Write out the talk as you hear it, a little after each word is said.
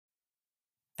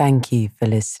Thank you for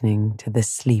listening to the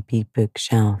Sleepy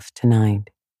Bookshelf tonight.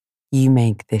 You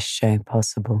make this show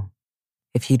possible.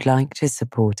 If you'd like to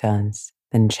support us,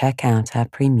 then check out our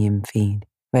premium feed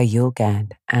where you'll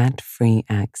get ad-free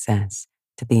access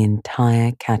to the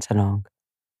entire catalogue,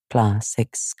 plus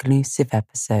exclusive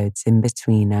episodes in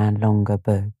between our longer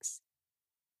books.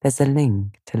 There's a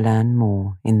link to learn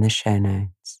more in the show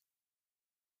notes.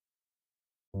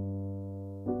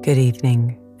 Good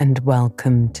evening and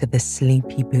welcome to the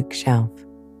Sleepy Bookshelf,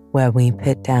 where we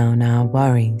put down our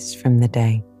worries from the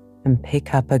day and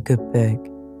pick up a good book.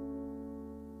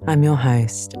 I'm your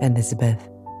host, Elizabeth,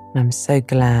 and I'm so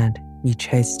glad you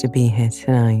chose to be here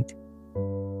tonight.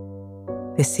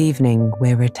 This evening,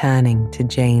 we're returning to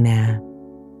Jane Eyre,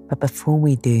 but before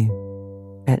we do,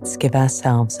 let's give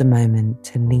ourselves a moment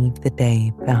to leave the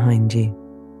day behind you.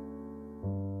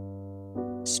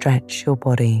 Stretch your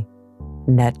body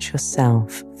and let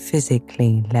yourself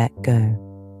physically let go.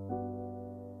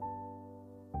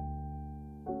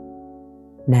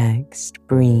 Next,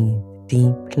 breathe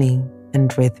deeply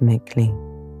and rhythmically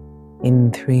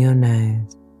in through your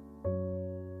nose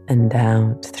and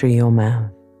out through your mouth.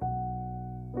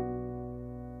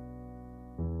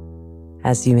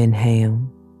 As you inhale,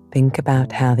 think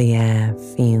about how the air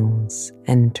feels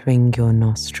entering your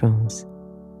nostrils.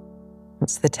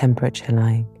 What's the temperature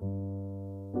like?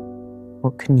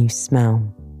 What can you smell?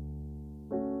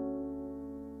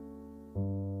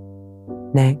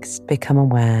 Next, become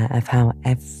aware of how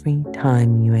every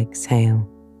time you exhale,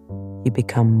 you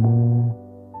become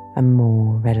more and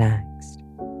more relaxed.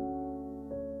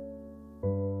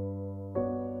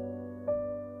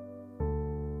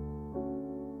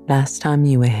 Last time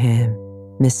you were here,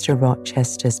 Mr.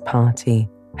 Rochester's party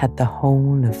had the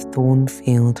whole of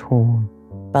Thornfield Hall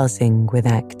buzzing with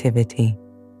activity,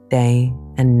 day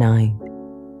and night.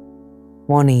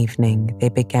 One evening, they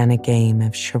began a game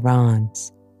of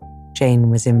charades. Jane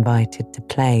was invited to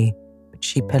play, but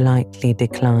she politely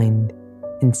declined.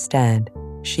 Instead,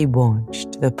 she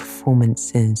watched the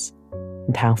performances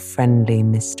and how friendly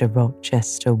Mr.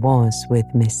 Rochester was with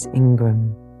Miss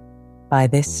Ingram. By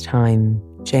this time,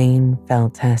 Jane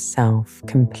felt herself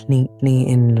completely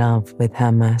in love with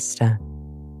her master,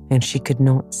 and she could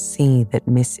not see that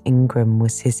Miss Ingram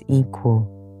was his equal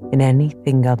in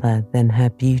anything other than her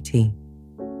beauty.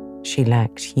 She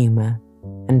lacked humour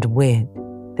and wit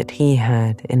that he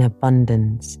had in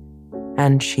abundance,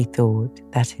 and she thought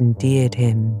that endeared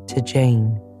him to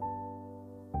Jane.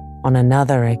 On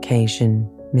another occasion,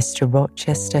 Mr.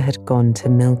 Rochester had gone to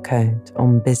Millcote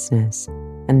on business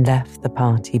and left the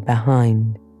party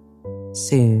behind.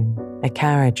 Soon, a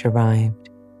carriage arrived,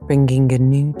 bringing a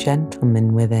new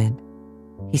gentleman with it.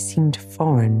 He seemed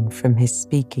foreign from his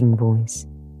speaking voice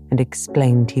and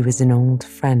explained he was an old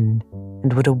friend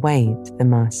and would await the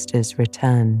master's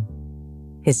return.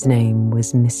 His name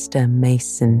was Mr.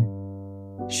 Mason.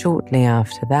 Shortly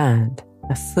after that,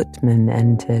 a footman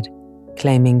entered,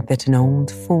 claiming that an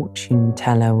old fortune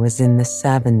teller was in the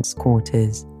servants'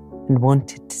 quarters and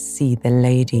wanted to see the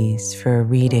ladies for a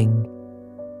reading.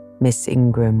 Miss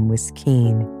Ingram was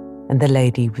keen, and the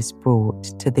lady was brought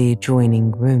to the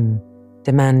adjoining room,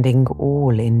 demanding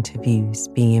all interviews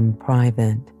be in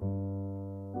private.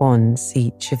 Once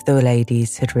each of the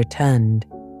ladies had returned,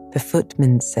 the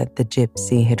footman said the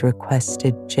gypsy had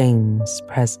requested Jane's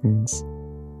presence.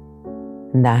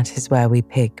 And that is where we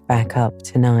pick back up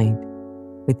tonight,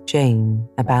 with Jane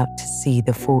about to see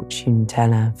the fortune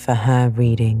teller for her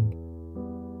reading.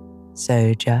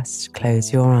 So just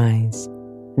close your eyes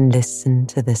and listen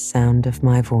to the sound of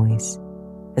my voice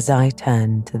as I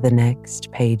turn to the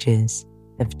next pages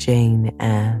of Jane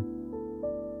Eyre.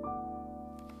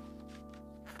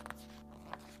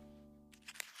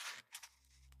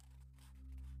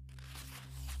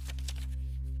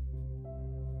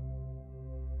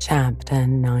 Chapter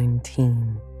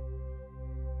 19.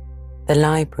 The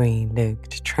library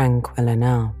looked tranquil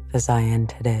enough as I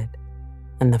entered it,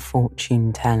 and the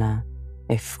fortune teller,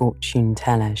 if fortune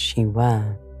teller she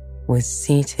were, was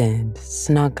seated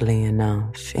snugly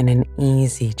enough in an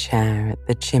easy chair at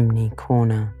the chimney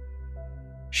corner.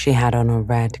 She had on a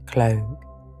red cloak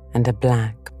and a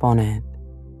black bonnet,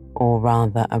 or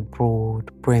rather a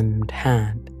broad-brimmed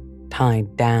hat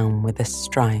tied down with a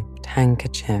striped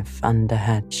handkerchief under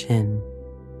her chin.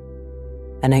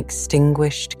 An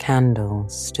extinguished candle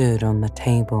stood on the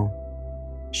table.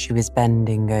 She was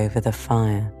bending over the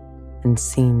fire and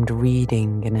seemed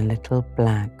reading in a little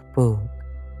black book,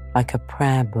 like a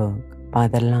prayer book by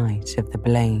the light of the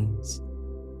blaze.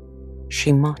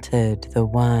 She muttered the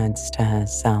words to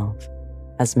herself,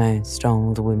 as most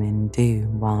old women do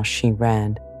while she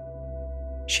read.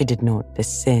 She did not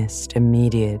desist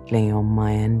immediately on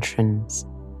my entrance.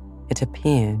 It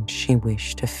appeared she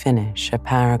wished to finish a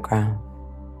paragraph.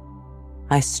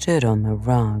 I stood on the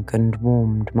rug and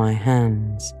warmed my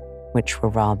hands, which were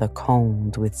rather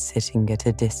cold with sitting at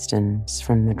a distance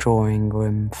from the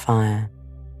drawing-room fire.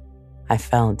 I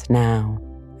felt now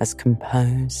as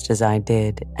composed as I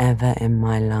did ever in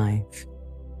my life.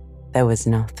 There was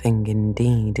nothing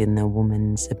indeed in the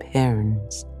woman's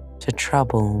appearance to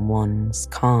trouble one's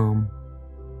calm.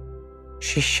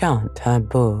 She shut her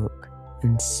book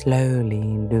and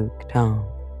slowly looked up.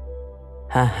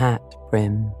 Her hat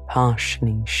brim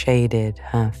partially shaded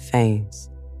her face,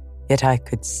 yet I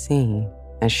could see,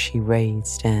 as she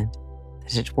raised it,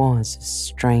 that it was a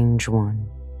strange one.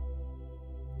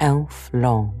 Elf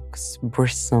locks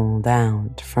bristled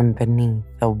out from beneath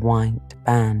a white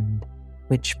band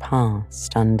which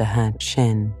passed under her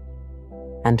chin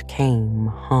and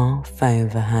came half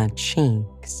over her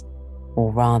cheeks,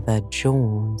 or rather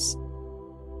jaws.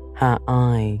 Her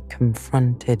eye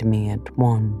confronted me at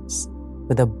once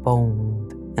with a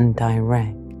bold and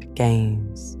direct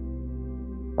gaze.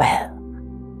 "Well,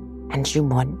 and you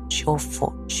want your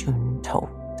fortune told?"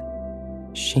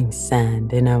 she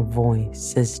said in a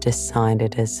voice as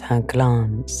decided as her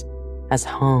glance, as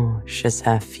harsh as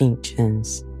her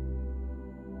features.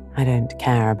 "I don't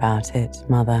care about it,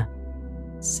 Mother,"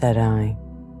 said I.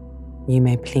 "You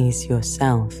may please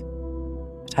yourself,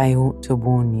 but I ought to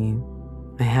warn you,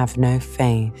 I have no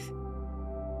faith."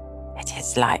 "It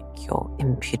is like your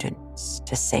impudence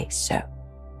to say so,"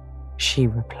 she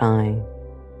replied.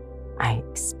 "I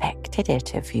expected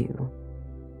it of you.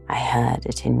 I heard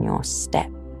it in your step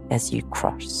as you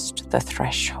crossed the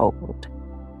threshold."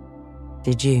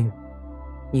 "Did you?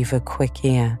 You've a quick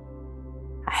ear."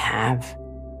 "I have,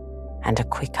 and a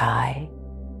quick eye,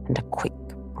 and a quick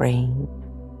brain."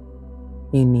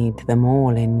 "You need them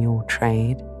all in your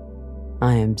trade,"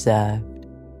 I observed.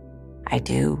 "I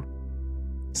do,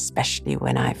 especially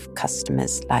when I've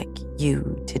customers like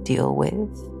you to deal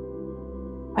with.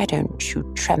 Why don't you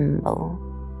tremble?"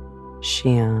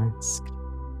 she asked.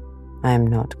 "I am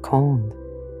not cold,"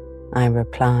 I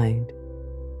replied.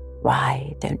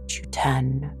 "Why don't you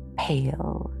turn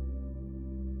pale?"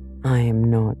 "I am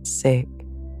not sick."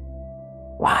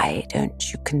 "Why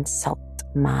don't you consult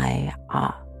my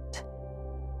art?"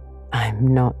 "I'm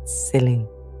not silly."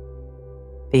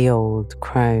 The old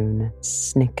crone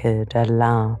snickered a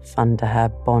laugh under her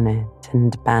bonnet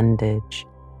and bandage.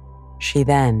 She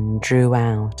then drew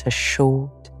out a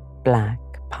short black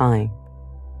pipe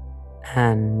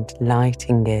and,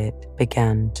 lighting it,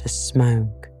 began to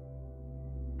smoke.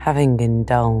 Having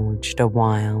indulged a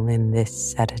while in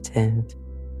this sedative,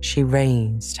 she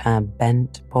raised her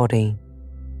bent body,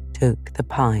 took the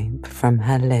pipe from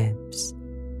her lips,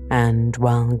 and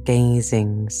while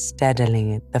gazing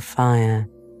steadily at the fire,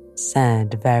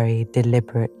 said very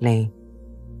deliberately,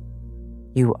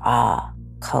 "You are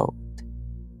cold,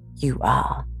 you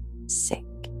are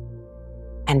sick,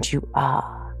 and you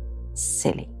are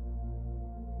silly."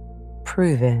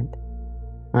 "Prove it,"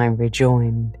 I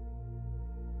rejoined.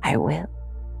 "I will,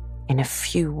 in a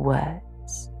few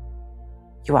words.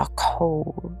 You are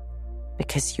cold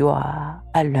because you are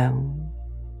alone.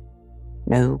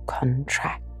 No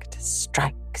contract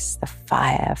strikes the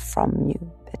fire from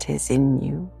you that is in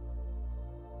you.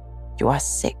 You are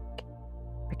sick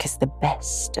because the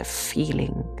best of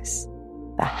feelings,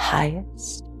 the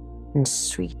highest and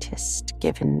sweetest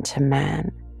given to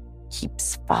man,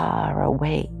 keeps far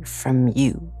away from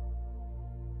you.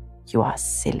 You are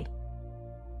silly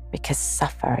because,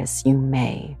 suffer as you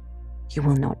may, you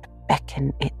will not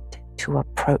beckon it to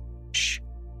approach,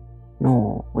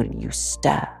 nor will you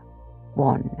stir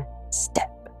one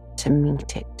step to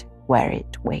meet it where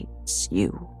it waits you."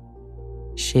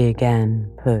 She again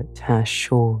put her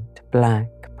short black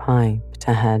pipe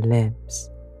to her lips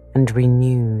and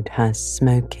renewed her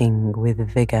smoking with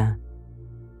vigor.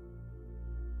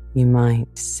 "You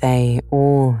might say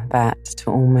all that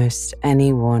to almost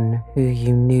anyone who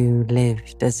you knew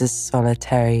lived as a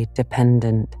solitary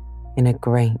dependent in a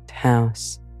great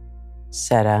house,"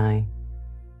 said I.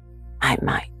 "I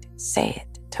might say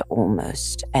it to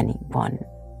almost anyone,"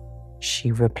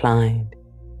 she replied.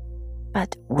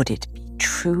 "But would it be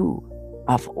true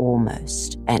of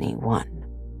almost anyone?"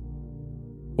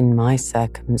 "In my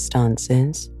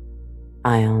circumstances,"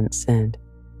 I answered.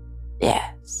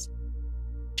 "Yes,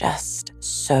 just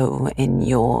so in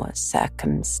your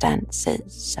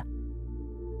circumstances.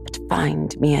 But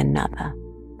find me another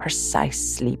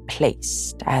precisely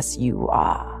placed as you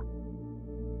are."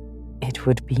 "It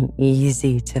would be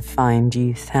easy to find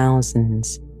you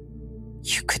thousands.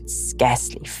 You could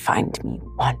scarcely find me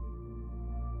one.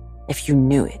 If you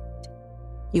knew it,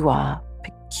 you are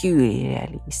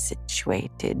peculiarly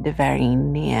situated very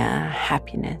near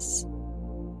happiness.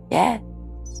 Yes,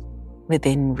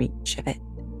 within reach of it.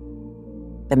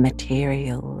 The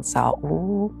materials are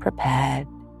all prepared.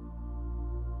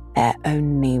 There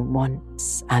only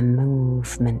wants a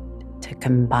movement to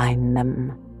combine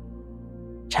them.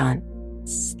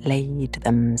 Chance laid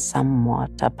them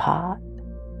somewhat apart.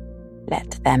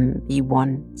 Let them be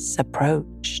once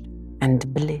approached,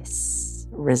 and bliss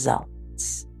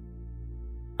results.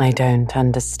 I don't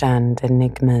understand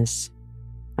enigmas.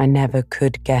 I never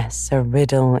could guess a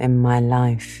riddle in my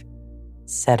life,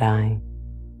 said I.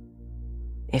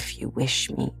 If you wish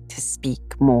me to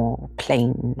speak more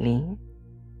plainly,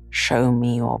 show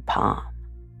me your palm.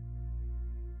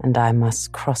 And I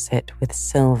must cross it with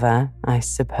silver, I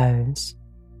suppose.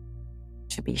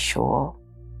 To be sure,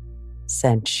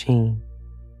 said she.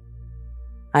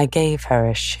 I gave her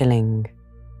a shilling.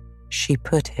 She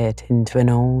put it into an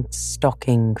old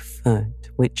stocking foot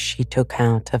which she took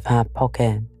out of her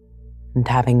pocket, and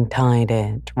having tied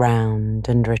it round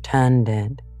and returned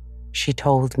it, she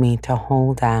told me to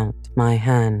hold out my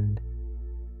hand.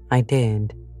 I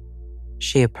did.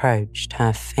 She approached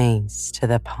her face to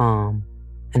the palm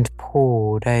and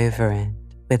pored over it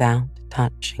without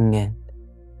touching it.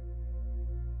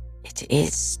 It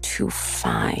is too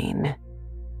fine,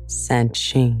 said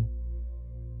she.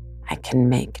 I can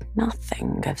make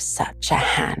nothing of such a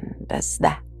hand as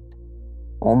that,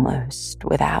 almost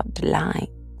without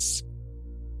lines.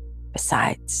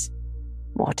 Besides,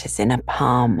 what is in a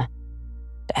palm?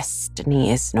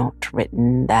 Destiny is not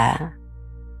written there.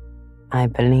 I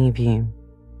believe you,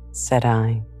 said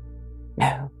I.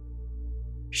 No,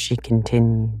 she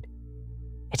continued.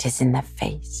 It is in the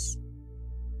face,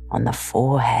 on the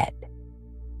forehead,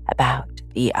 about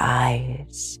the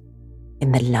eyes,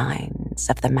 in the lines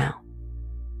of the mouth.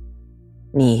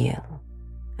 Kneel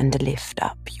and lift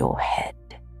up your head.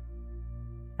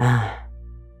 Ah,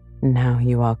 now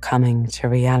you are coming to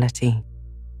reality,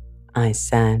 I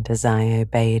said as I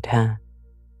obeyed her.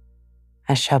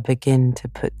 I shall begin to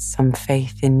put some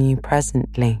faith in you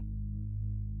presently.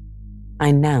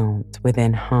 I knelt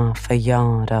within half a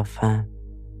yard of her.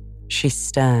 She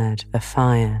stirred the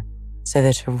fire so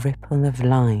that a ripple of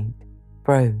light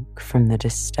broke from the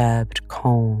disturbed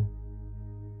coal.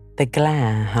 The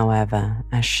glare, however,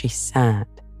 as she sat,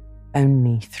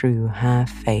 only threw her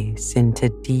face into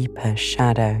deeper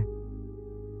shadow.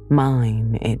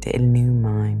 Mine it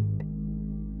illumined.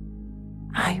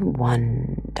 I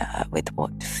wonder with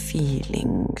what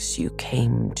feelings you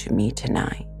came to me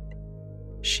tonight,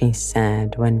 she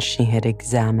said when she had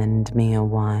examined me a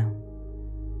while.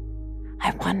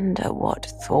 I wonder what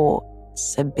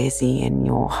thoughts are busy in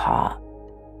your heart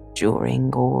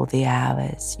during all the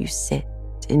hours you sit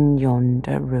in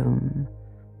yonder room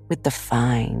with the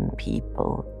fine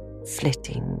people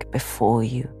flitting before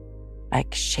you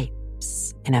like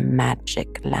shapes in a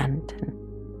magic lantern.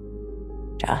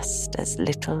 Just as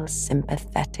little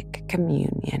sympathetic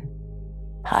communion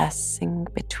passing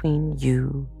between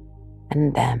you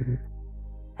and them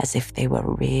as if they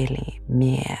were really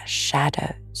mere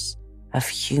shadows of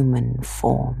human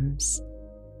forms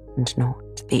and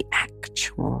not the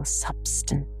actual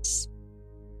substance.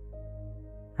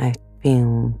 I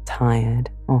feel tired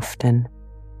often,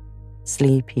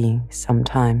 sleepy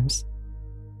sometimes,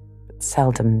 but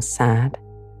seldom sad,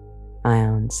 I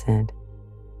answered.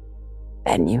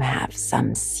 Then you have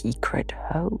some secret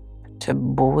hope to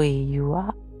buoy you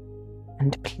up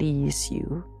and please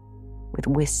you with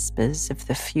whispers of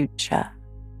the future,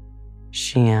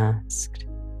 she asked.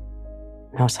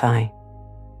 Not I.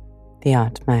 The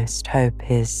utmost hope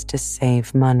is to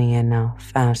save money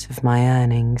enough out of my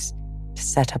earnings to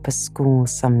set up a school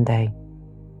someday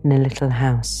in a little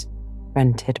house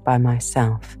rented by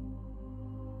myself.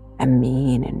 A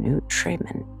mean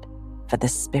nutriment for the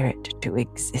spirit to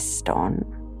exist on,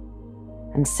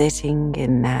 and sitting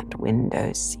in that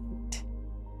window seat.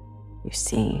 You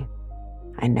see,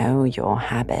 I know your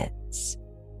habits.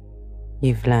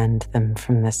 You've learned them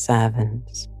from the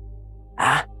servants.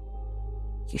 Ah,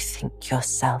 you think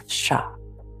yourself sharp.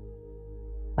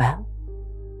 Well,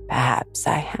 perhaps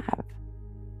I have.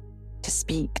 To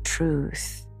speak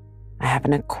truth, I have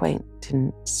an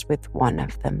acquaintance with one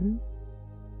of them,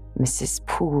 Mrs.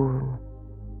 Poole.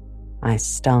 I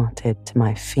started to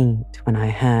my feet when I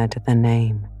heard the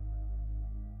name.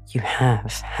 You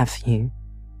have you?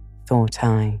 Thought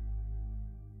I.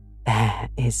 There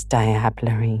is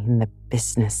diablerie in the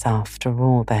business after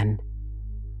all, then.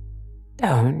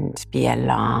 Don't be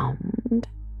alarmed,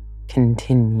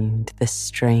 continued the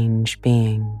strange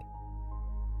being.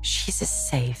 She's a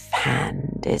safe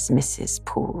hand, is Mrs.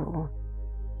 Poole.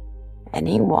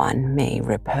 Anyone may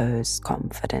repose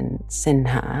confidence in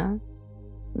her,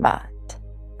 but,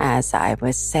 as I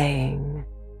was saying,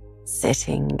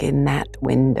 sitting in that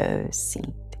window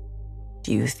seat,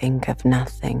 do you think of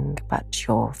nothing but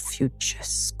your future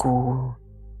school?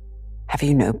 Have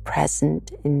you no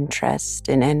present interest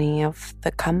in any of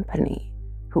the company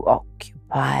who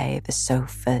occupy the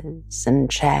sofas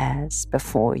and chairs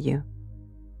before you?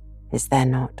 Is there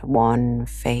not one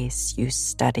face you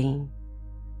study,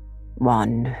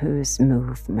 one whose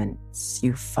movements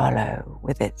you follow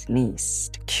with at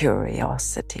least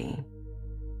curiosity?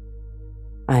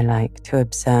 I like to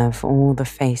observe all the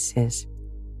faces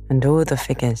and all the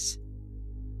figures.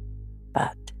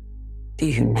 But do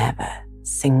you never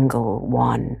single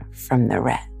one from the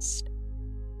rest?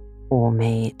 Or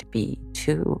may it be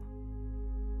two?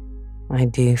 I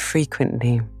do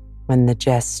frequently, when the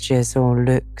gestures or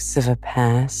looks of a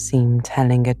pair seem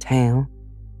telling a tale.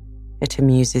 It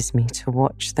amuses me to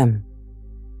watch them.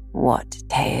 What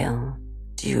tale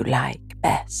do you like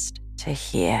best to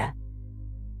hear?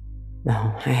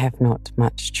 No, I have not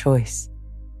much choice.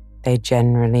 They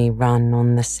generally run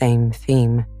on the same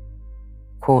theme: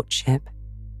 courtship,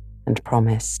 and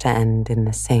promise to end in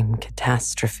the same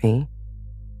catastrophe: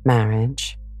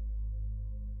 marriage.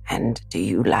 And do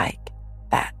you like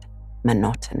that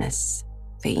monotonous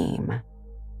theme?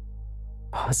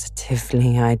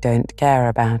 Positively, I don't care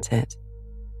about it,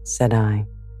 said I.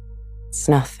 It's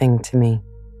nothing to me.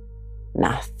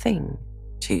 Nothing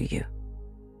to you,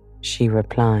 she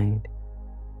replied.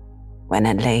 When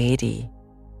a lady,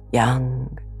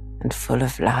 young and full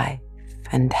of life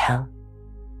and health,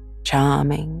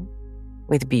 charming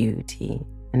with beauty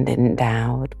and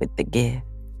endowed with the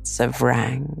gifts of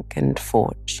rank and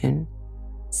fortune,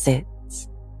 sits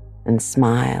and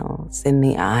smiles in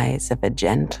the eyes of a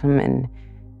gentleman,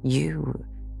 you...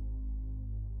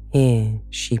 Here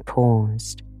she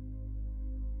paused.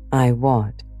 I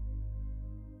what?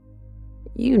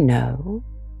 You know,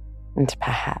 and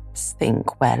perhaps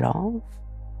think well of.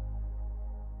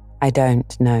 I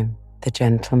don't know the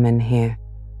gentleman here,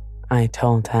 I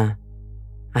told her.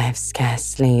 I have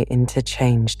scarcely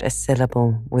interchanged a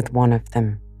syllable with one of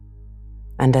them.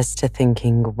 And as to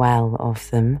thinking well of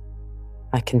them,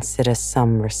 I consider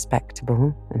some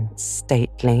respectable and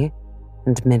stately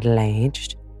and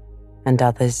middle-aged, and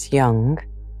others young,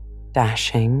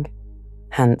 dashing,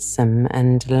 handsome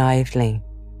and lively.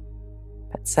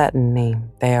 But certainly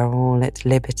they are all at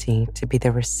liberty to be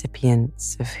the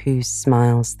recipients of whose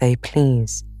smiles they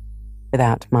please,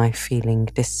 without my feeling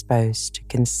disposed to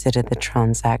consider the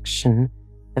transaction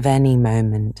of any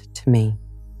moment to me.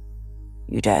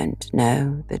 You don't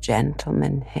know the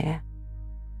gentleman here.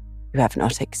 You have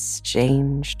not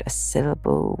exchanged a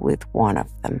syllable with one of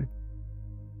them.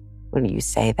 Will you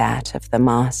say that of the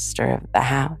master of the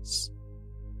house?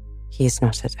 He is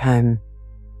not at home,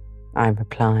 I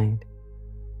replied.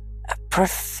 A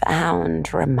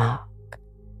profound remark,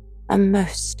 a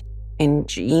most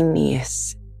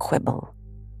ingenious quibble.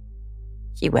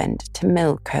 He went to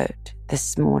Millcote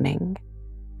this morning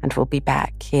and will be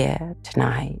back here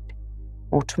tonight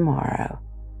or tomorrow.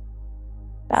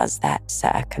 Does that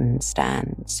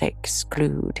circumstance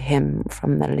exclude him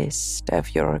from the list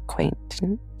of your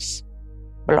acquaintance?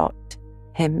 Blot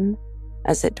him,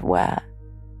 as it were,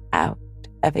 out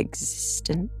of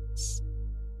existence?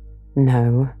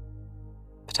 No,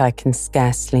 but I can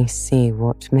scarcely see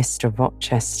what Mr.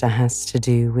 Rochester has to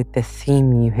do with the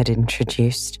theme you had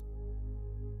introduced.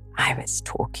 I was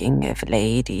talking of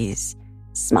ladies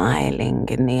smiling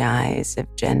in the eyes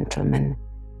of gentlemen,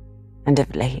 and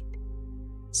of late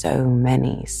so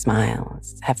many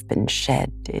smiles have been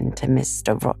shed into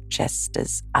Mr.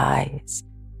 Rochester's eyes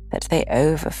that they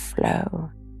overflow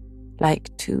like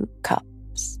two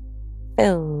cups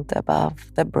filled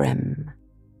above the brim.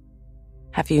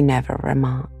 Have you never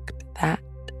remarked that?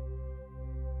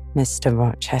 Mr.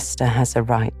 Rochester has a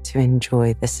right to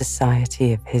enjoy the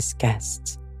society of his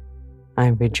guests, I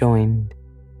rejoined.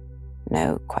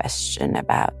 No question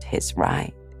about his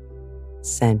right,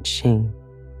 said she.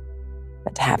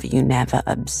 But have you never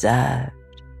observed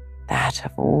that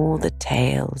of all the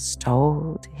tales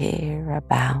told here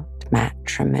about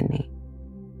matrimony,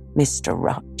 Mr.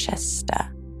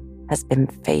 Rochester has been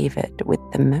favoured with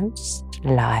the most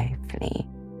lively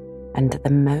and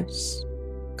the most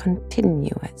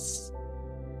continuous?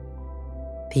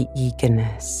 The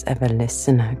eagerness of a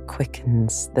listener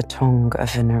quickens the tongue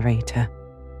of a narrator.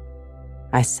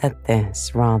 I said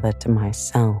this rather to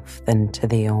myself than to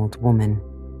the old woman,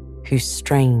 whose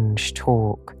strange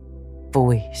talk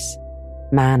voice,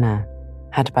 manner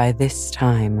had by this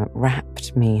time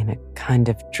wrapped me in a kind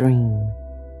of dream.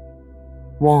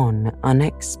 One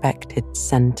unexpected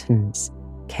sentence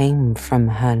came from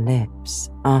her lips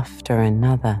after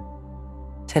another,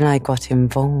 till I got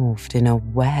involved in a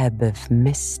web of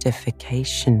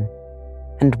mystification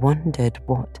and wondered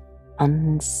what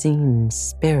unseen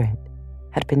spirit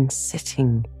had been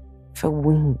sitting for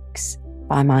weeks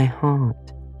by my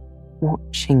heart,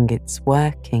 watching its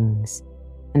workings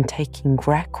and taking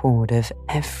record of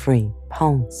every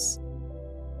pulse.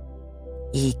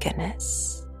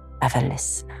 Eagerness of a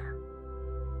listener,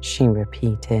 she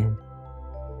repeated.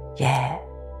 Yes,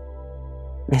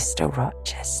 Mr.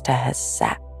 Rochester has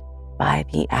sat by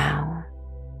the hour,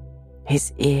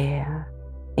 his ear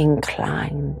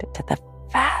inclined to the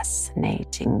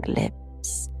fascinating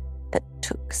lips that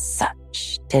took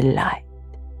such delight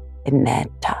in their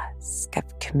task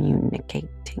of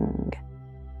communicating.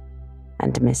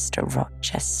 And Mr.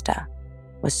 Rochester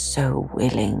was so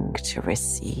willing to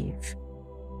receive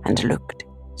and looked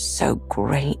so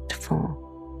grateful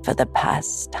for the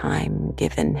pastime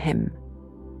given him.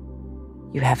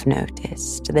 You have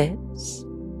noticed this?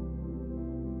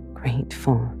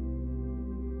 Grateful.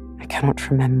 I cannot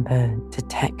remember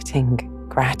detecting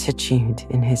gratitude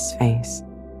in his face.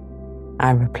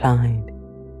 I replied.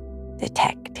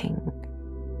 Detecting.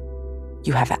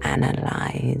 You have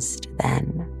analyzed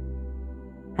then.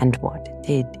 And what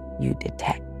did you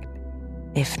detect,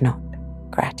 if not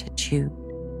gratitude?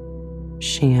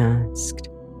 She asked.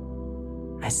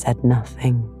 I said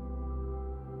nothing.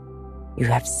 You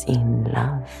have seen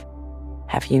love,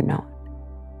 have you not?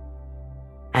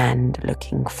 And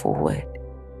looking forward,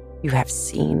 you have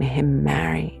seen him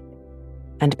married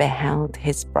and beheld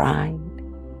his bride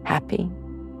happy?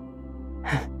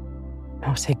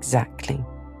 Not exactly.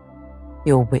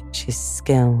 Your witch's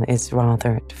skill is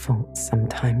rather at fault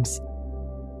sometimes.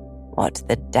 What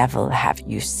the devil have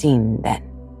you seen then?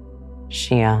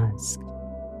 She asked.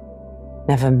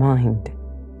 Never mind,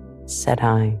 said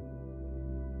I.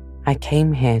 I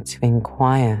came here to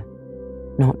inquire,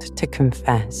 not to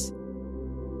confess.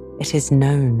 It is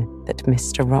known that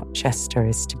Mr. Rochester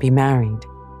is to be married.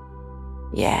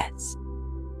 Yes,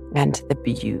 and the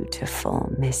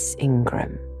beautiful Miss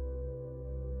Ingram.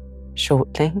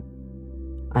 Shortly?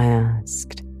 I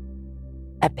asked.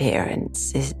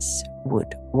 Appearances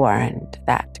would warrant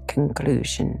that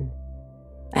conclusion,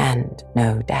 and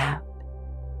no doubt,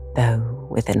 though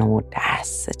with an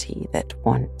audacity that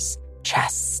wants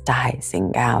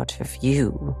chastising out of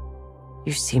you,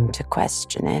 you seem to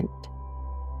question it.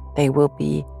 They will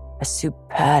be a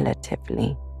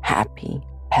superlatively happy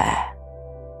pair.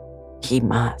 He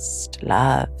must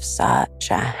love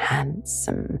such a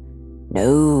handsome,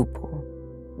 noble,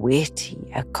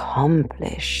 witty,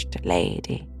 accomplished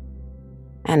lady,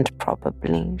 and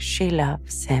probably she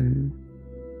loves him,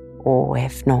 or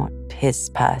if not his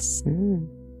person,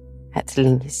 at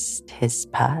least his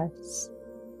purse.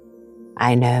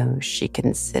 I know she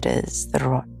considers the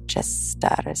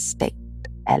Rochester estate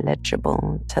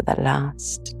eligible to the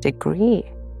last degree,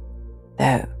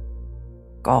 though,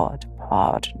 God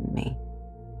pardon me,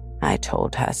 I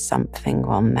told her something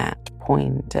on that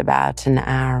point about an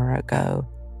hour ago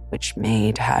which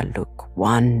made her look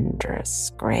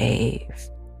wondrous grave.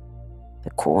 The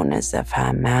corners of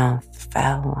her mouth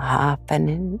fell half an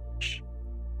inch.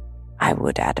 I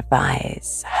would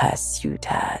advise her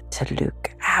suitor to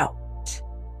look out.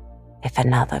 If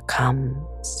another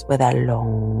comes with a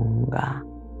longer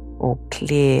or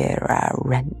clearer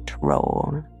rent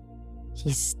roll,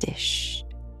 he's dished.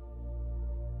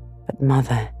 But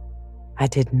mother, I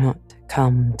did not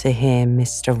come to hear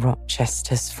Mr.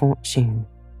 Rochester's fortune.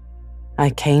 I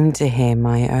came to hear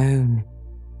my own,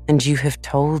 and you have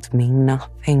told me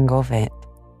nothing of it.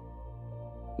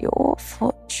 Your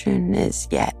fortune is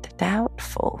yet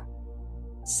doubtful,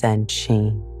 said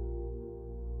she.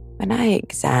 When I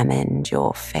examined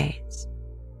your face,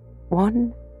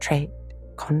 one trait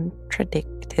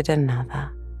contradicted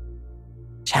another.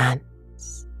 Chance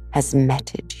has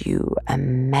meted you a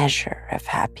measure of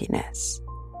happiness,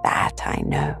 that I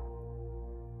know.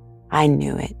 I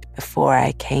knew it before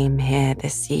I came here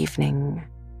this evening.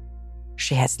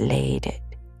 She has laid it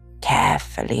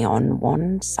carefully on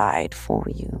one side for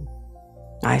you.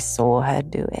 I saw her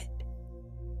do it.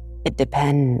 It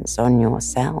depends on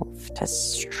yourself to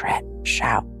stretch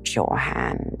out your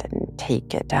hand and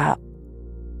take it up.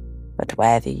 But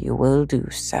whether you will do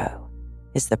so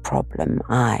is the problem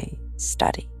I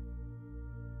study.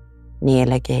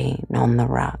 Kneel again on the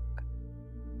rug.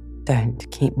 Don't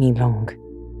keep me long,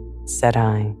 said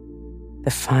I.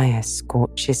 The fire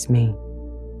scorches me.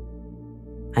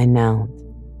 I knelt.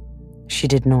 She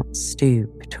did not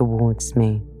stoop towards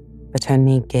me, but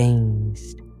only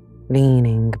gazed,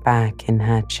 leaning back in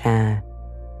her chair.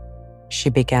 She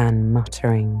began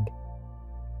muttering.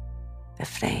 The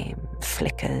flame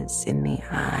flickers in the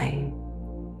eye.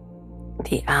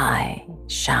 The eye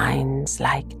shines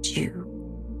like dew.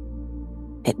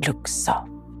 It looks soft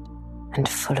and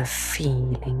full of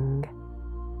feeling.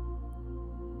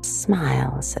 It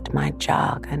smiles at my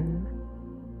jargon.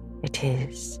 It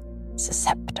is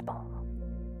susceptible.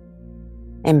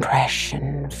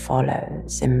 Impression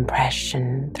follows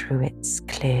impression through its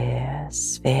clear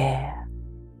sphere.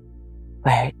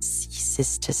 Where it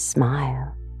ceases to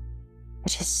smile,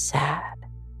 it is sad.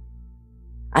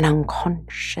 An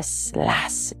unconscious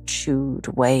lassitude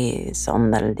weighs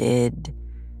on the lid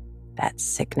that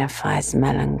signifies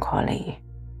melancholy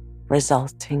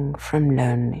resulting from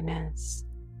loneliness.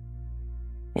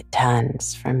 It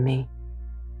turns from me.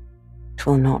 It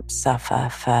will not suffer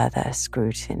further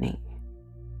scrutiny.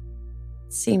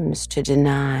 It seems to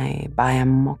deny by a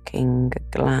mocking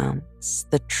glance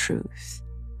the truth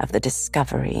of the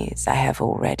discoveries I have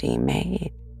already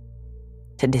made,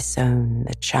 to disown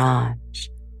the charge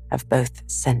of both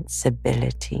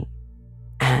sensibility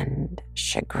and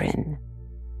chagrin.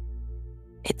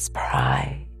 Its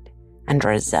pride and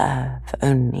reserve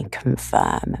only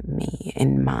confirm me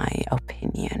in my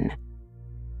opinion.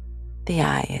 The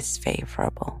eye is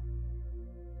favorable.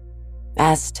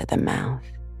 As to the mouth,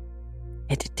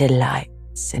 it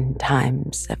delights in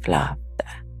times of laughter.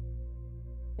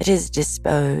 It is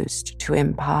disposed to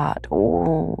impart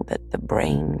all that the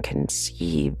brain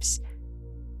conceives,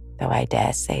 though I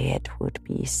dare say it would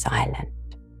be silent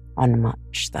on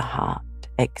much the heart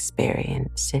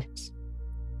experiences.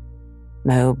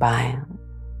 Mobile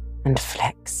and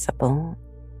flexible,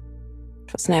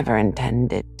 it was never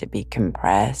intended to be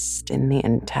compressed in the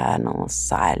internal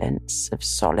silence of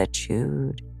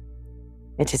solitude.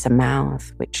 It is a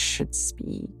mouth which should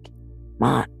speak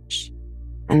much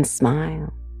and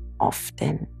smile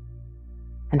often,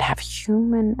 and have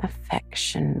human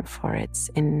affection for its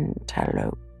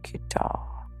interlocutor.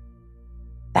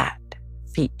 That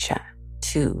feature,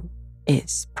 too,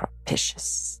 is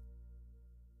propitious.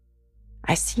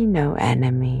 I see no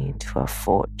enemy to a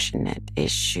fortunate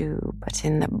issue but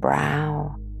in the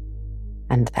brow,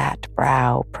 and that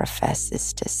brow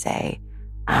professes to say,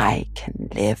 I can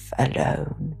live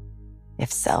alone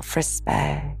if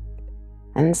self-respect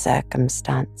and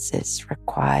circumstances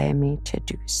require me to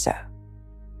do so.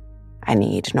 I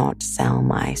need not sell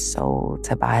my soul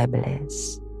to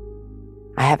Biblists.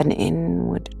 I have an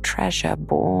inward treasure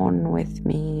born with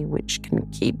me which can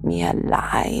keep me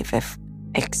alive if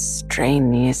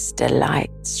extraneous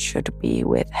delights should be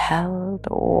withheld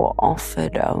or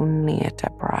offered only at a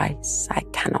price I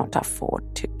cannot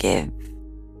afford to give.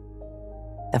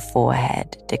 The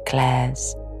forehead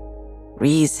declares,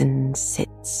 reason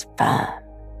sits firm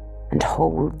and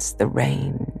holds the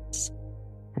reins,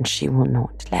 and she will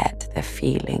not let the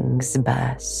feelings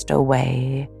burst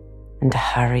away and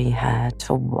hurry her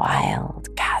to wild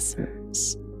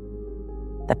chasms.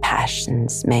 The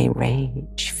passions may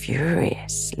rage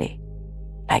furiously,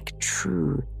 like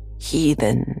true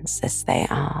heathens as they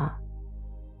are,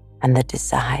 and the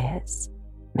desires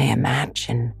may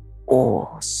imagine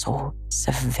all sorts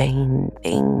of vain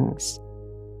things,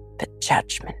 but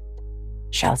judgment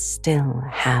shall still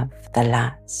have the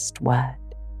last word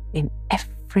in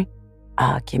every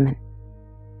argument,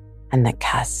 and the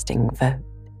casting vote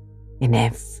in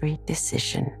every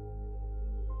decision.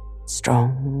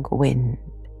 Strong wind,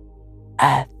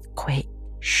 earthquake,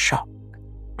 shock,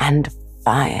 and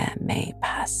fire may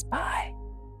pass by,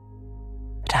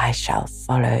 but I shall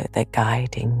follow the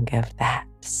guiding of that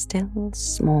still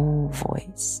small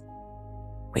voice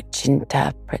which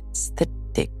interprets the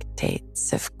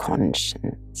dictates of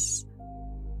conscience.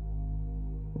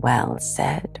 Well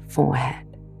said, forehead.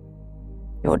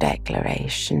 Your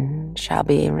declaration shall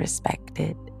be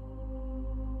respected.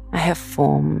 I have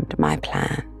formed my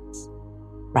plans,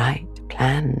 right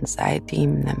plans I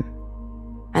deem them,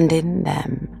 and in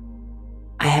them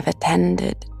I have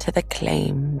attended to the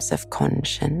claims of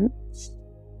conscience,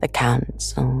 the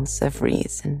counsels of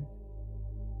reason.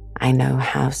 I know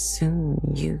how soon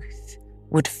youth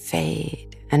would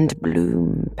fade and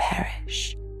bloom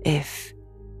perish if,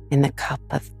 in the cup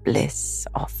of bliss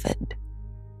offered,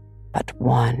 but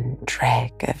one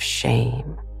dreg of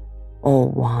shame or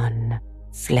one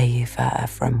flavor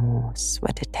of remorse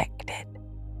were detected.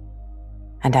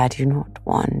 And I do not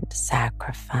want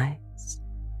sacrifice,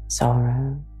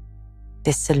 sorrow,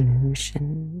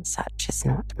 disillusion, such is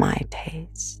not my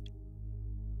taste.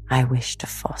 I wish to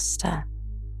foster,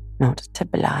 not to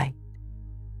blight,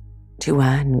 to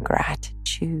earn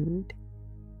gratitude,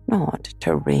 not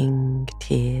to wring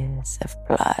tears of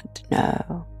blood,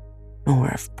 no, nor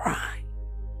of pride.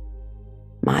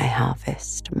 My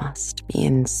harvest must be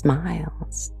in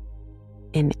smiles,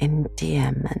 in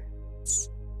endearments,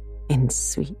 in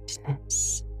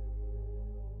sweetness.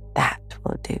 That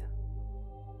will do.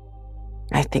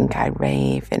 I think I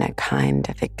rave in a kind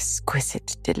of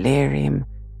exquisite delirium.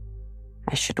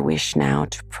 I should wish now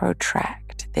to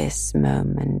protract this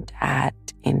moment ad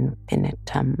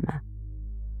infinitum,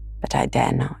 but I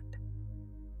dare not.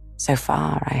 So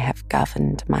far I have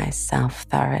governed myself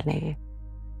thoroughly.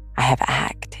 I have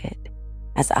acted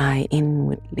as I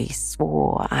inwardly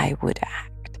swore I would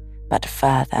act, but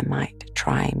further might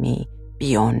try me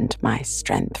beyond my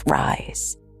strength.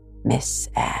 Rise, Miss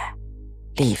Eyre,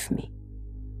 leave me.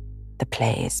 The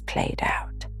play is played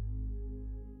out.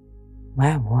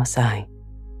 Where was I?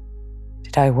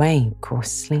 Did I wake or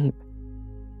sleep?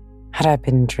 Had I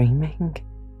been dreaming?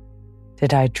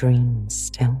 Did I dream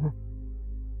still?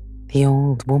 The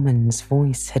old woman's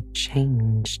voice had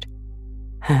changed.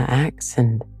 Her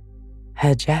accent,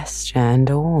 her gesture and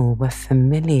all were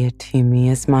familiar to me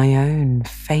as my own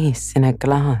face in a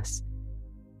glass,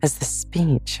 as the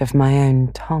speech of my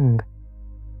own tongue.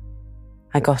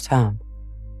 I got up,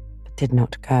 but did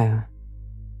not go.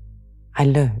 I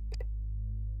looked.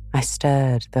 I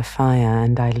stirred the fire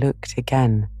and I looked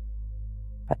again,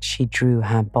 but she drew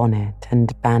her bonnet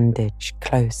and bandage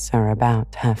closer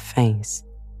about her face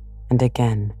and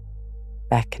again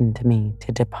beckoned me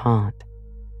to depart.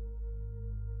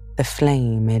 The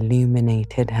flame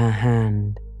illuminated her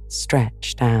hand,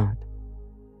 stretched out.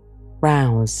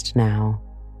 Roused now,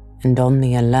 and on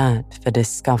the alert for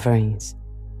discoveries,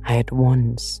 I at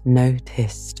once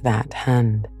noticed that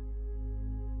hand.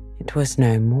 It was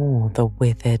no more the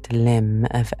withered limb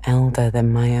of elder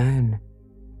than my own.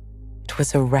 It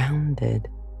was a rounded,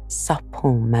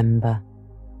 supple member,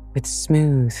 with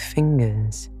smooth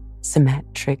fingers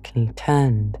symmetrically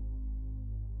turned.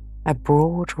 A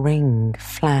broad ring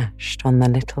flashed on the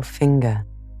little finger,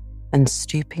 and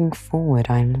stooping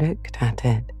forward I looked at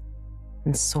it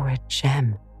and saw a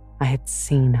gem I had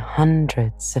seen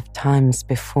hundreds of times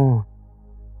before.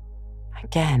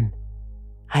 Again,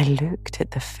 I looked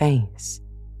at the face,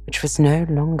 which was no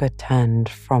longer turned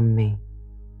from me.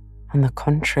 On the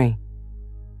contrary,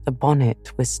 the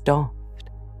bonnet was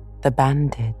doffed, the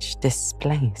bandage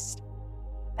displaced,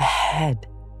 the head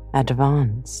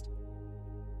advanced.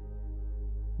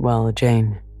 "Well,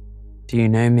 Jane, do you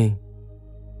know me?"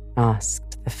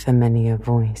 asked the familiar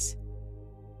voice.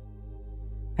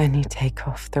 "Only take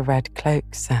off the red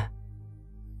cloak, sir,"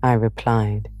 I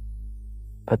replied.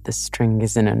 "But the string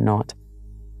is in a knot.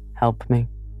 Help me."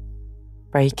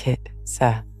 "Break it,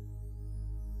 sir."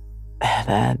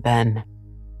 There, then,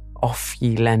 off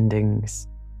ye lendings."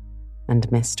 And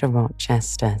Mr.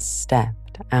 Rochester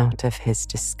stepped out of his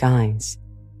disguise.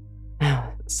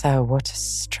 "Now, sir, what a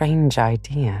strange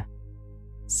idea,"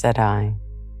 said I.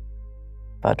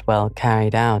 "But well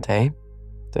carried out, eh?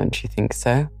 Don't you think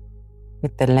so?"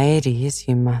 "With the ladies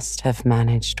you must have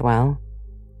managed well,"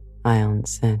 I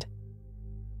answered.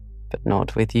 "But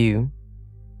not with you?"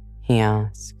 he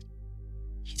asked.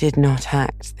 "You did not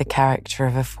act the character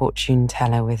of a fortune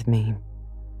teller with me."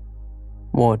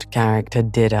 "What character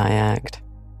did I act?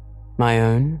 My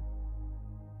own?"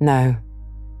 "No,"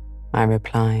 I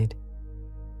replied.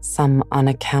 "Some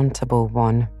unaccountable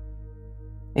one.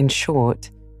 In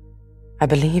short, I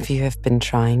believe you have been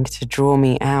trying to draw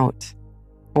me out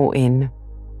or in.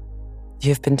 You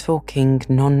have been talking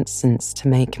nonsense to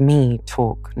make me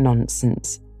talk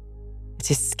nonsense.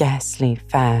 It is scarcely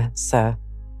fair, sir."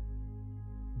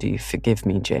 "Do you forgive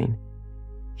me, Jane?"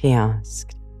 he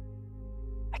asked.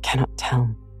 "I cannot tell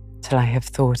till I have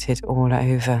thought it all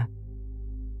over.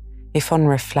 If on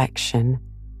reflection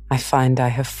I find I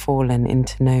have fallen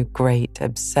into no great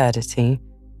absurdity,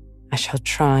 I shall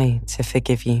try to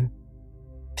forgive you.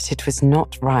 But it was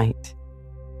not right."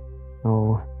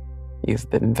 "Oh, you've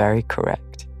been very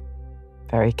correct,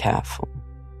 very careful,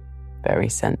 very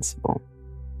sensible."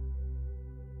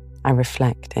 I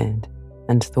reflected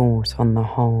and thought on the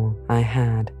whole I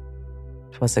had.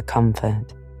 'Twas a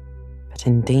comfort, but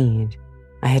indeed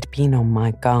I had been on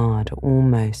my guard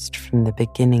almost from the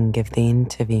beginning of the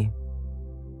interview.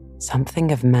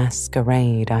 Something of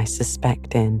masquerade I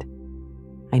suspected.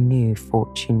 I knew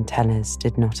fortune tellers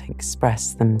did not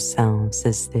express themselves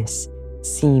as this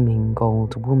seeming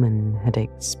old woman had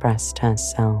expressed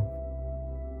herself.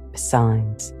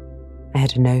 Besides, I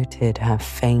had noted her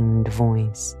feigned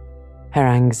voice, her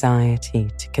anxiety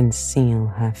to conceal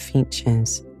her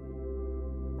features.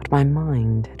 But my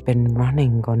mind had been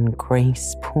running on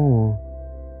Grace Poole,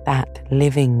 that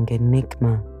living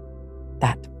enigma,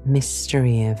 that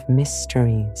mystery of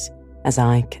mysteries, as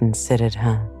I considered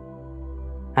her.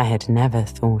 I had never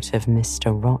thought of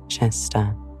Mr.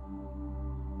 Rochester.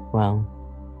 "Well,"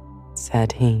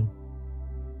 said he,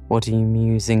 "what are you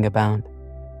musing about?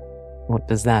 What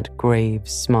does that grave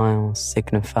smile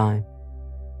signify?"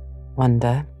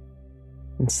 "Wonder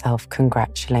and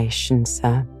self-congratulation,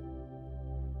 sir.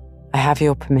 I have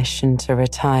your permission to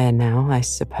retire now, I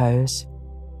suppose."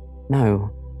 "No,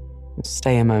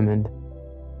 stay a moment.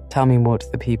 Tell me what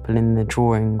the people in the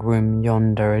drawing room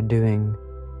yonder are doing."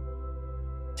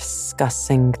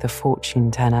 "Discussing the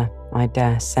fortune-teller, I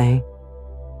dare say."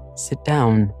 "Sit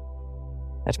down.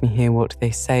 Let me hear what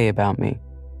they say about me."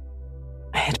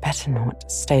 "I had better not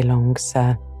stay long,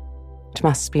 sir. It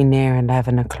must be near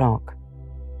 11 o'clock.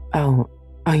 Oh,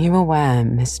 are you aware,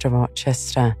 Mr.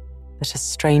 Rochester, that a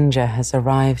stranger has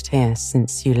arrived here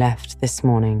since you left this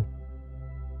morning?"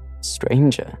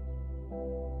 "Stranger?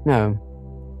 No.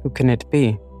 Who can it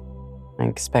be? I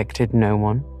expected no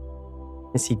one.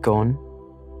 Is he gone?"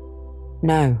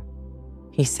 "No.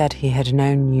 He said he had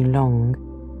known you long,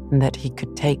 and that he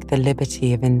could take the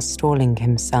liberty of installing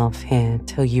himself here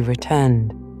till you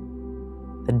returned."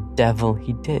 "The devil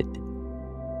he did.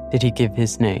 Did he give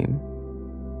his name?"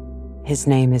 "His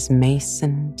name is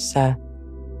Mason, sir.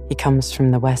 He comes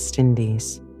from the West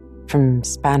Indies, from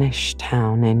Spanish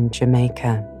Town in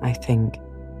Jamaica, I think."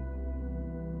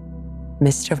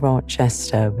 Mr.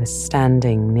 Rochester was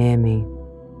standing near me.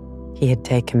 He had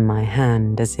taken my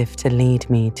hand as if to lead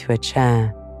me to a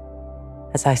chair.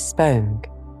 As I spoke,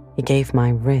 he gave my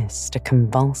wrist a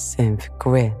convulsive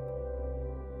grip.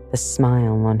 The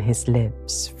smile on his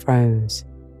lips froze.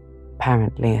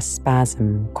 Apparently a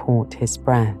spasm caught his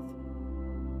breath.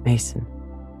 "Mason,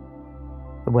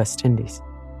 the West Indies,"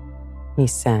 he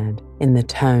said, in the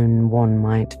tone one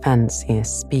might fancy a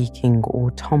speaking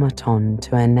automaton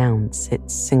to announce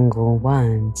its single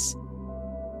words.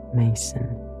 "Mason,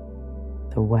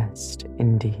 the West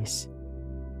Indies,"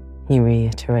 he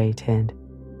reiterated,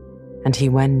 and he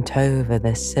went over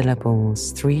the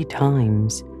syllables 3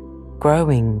 times,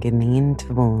 growing in the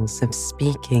intervals of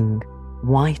speaking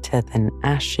whiter than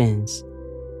ashes.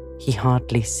 He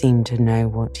hardly seemed to know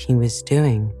what he was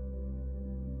doing.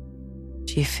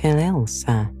 "Do you feel ill,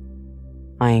 sir?"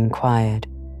 I inquired.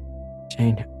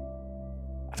 "Jane,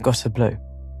 I've got a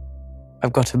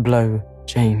blow,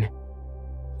 Jane."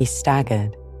 He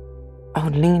staggered. "Oh,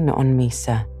 lean on me,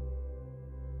 sir."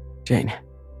 "Jane,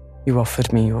 you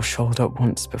offered me your shoulder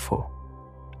once before.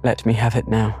 Let me have it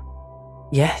now."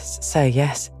 "Yes, sir,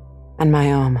 yes, and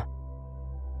my arm."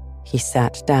 He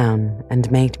sat down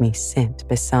and made me sit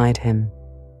beside him.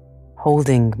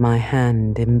 Holding my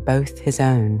hand in both his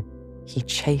own, he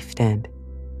chafed it,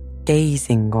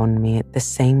 gazing on me at the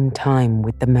same time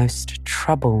with the most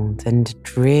troubled and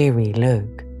dreary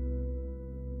look.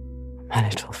 "My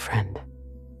little friend,"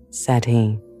 said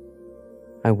he,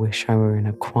 "I wish I were in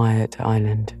a quiet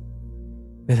island,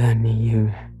 with only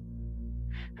you,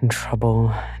 and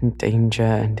trouble and danger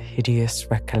and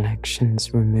hideous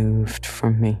recollections removed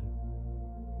from me."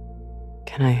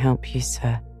 "Can I help you,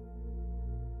 sir?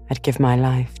 I'd give my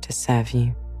life to serve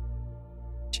you."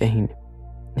 "Jane,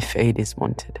 if aid is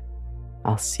wanted,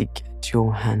 I'll seek at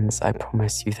your hands, I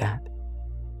promise you that."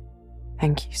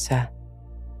 "Thank you, sir.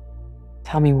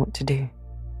 Tell me what to do.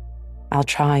 I'll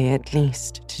try at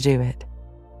least to do it."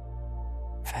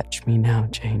 "Fetch me now,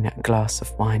 Jane, a glass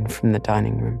of wine from the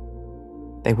dining room.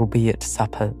 They will be at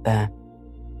supper there.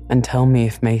 And tell me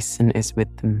if Mason is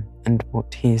with them and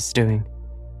what he is doing."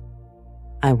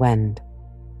 I went.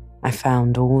 I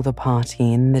found all the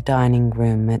party in the dining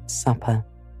room at supper,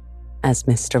 as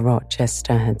Mr.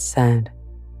 Rochester had said.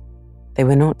 They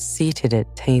were not seated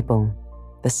at table.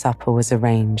 The supper was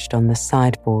arranged on the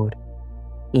sideboard.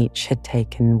 Each had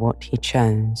taken what he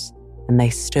chose, and they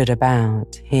stood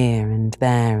about here and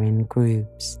there in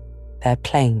groups, their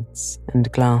plates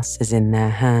and glasses in their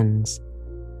hands.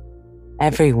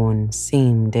 Everyone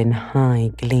seemed in high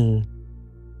glee.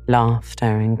 Laughter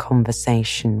and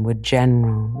conversation were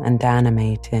general and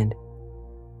animated.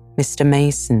 Mr.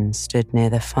 Mason stood near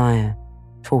the fire,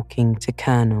 talking to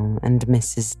Colonel and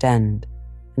Mrs. Dent,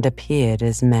 and appeared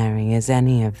as merry as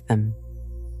any of them.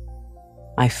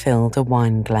 I filled a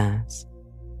wine glass.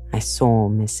 I saw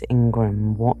Miss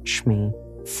Ingram watch me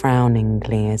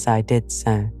frowningly as I did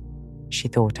so. She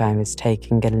thought I was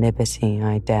taking a liberty,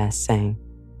 I dare say,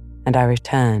 and I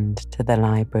returned to the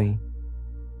library.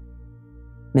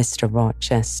 Mr.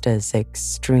 Rochester's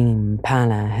extreme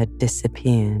pallor had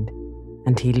disappeared,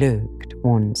 and he looked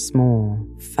once more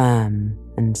firm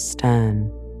and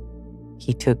stern.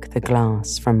 He took the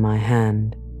glass from my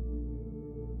hand.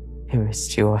 "Here is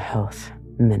to your health,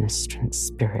 ministrant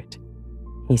spirit,"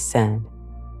 he said.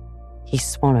 He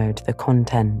swallowed the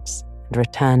contents and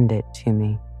returned it to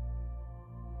me.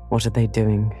 "What are they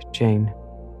doing, Jane?"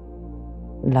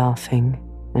 "Laughing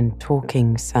and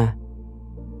talking, sir."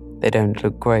 "They don't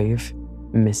look grave,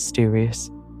 mysterious,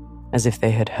 as if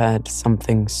they had heard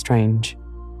something strange."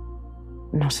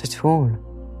 "Not at all.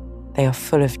 They are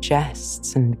full of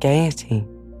jests and gaiety."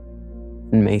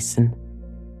 "And Mason?"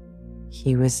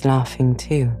 "He was laughing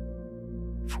too."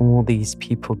 "For all these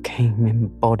people came in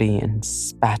body and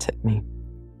spat at me.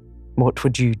 What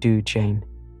would you do, Jane?"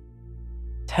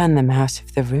 "Turn them out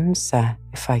of the room, sir,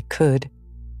 if I could."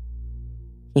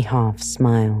 He half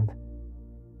smiled.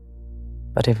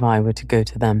 "But if I were to go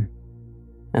to them,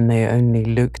 and they only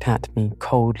looked at me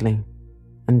coldly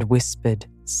and whispered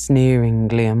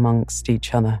sneeringly amongst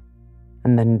each other,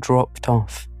 and then dropped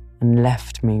off and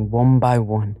left me one by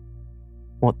one,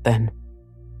 what then?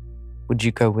 Would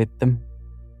you go with them?"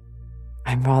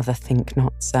 "I rather think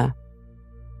not, sir.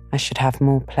 I should have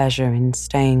more pleasure in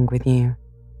staying with you."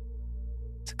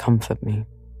 "To comfort me?"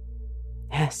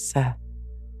 "Yes, sir,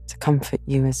 to comfort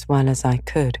you as well as I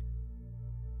could."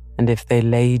 "And if they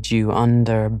laid you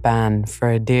under a ban for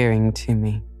adhering to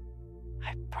me?"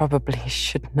 "I probably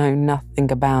should know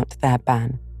nothing about their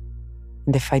ban,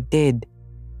 and if I did,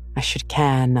 I should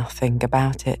care nothing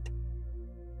about it."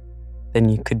 "Then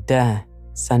you could dare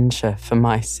censure for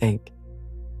my sake?"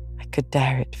 "I could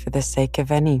dare it for the sake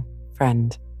of any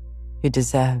friend who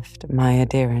deserved my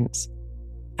adherence,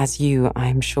 as you, I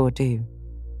am sure, do."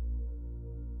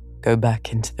 "Go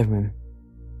back into the room.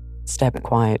 Step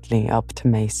quietly up to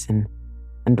Mason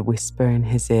and whisper in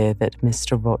his ear that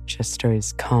Mr. Rochester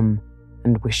is come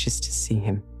and wishes to see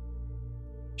him.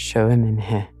 Show him in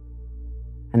here,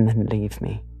 and then leave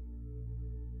me."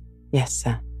 "Yes,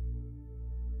 sir."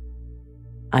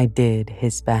 I did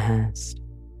his behest.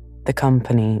 The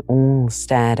company all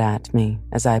stared at me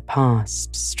as I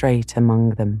passed straight among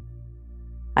them.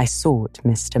 I sought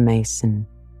Mr. Mason,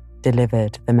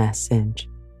 delivered the message,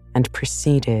 and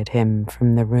preceded him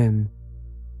from the room.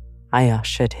 I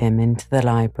ushered him into the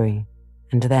library,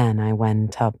 and then I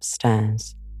went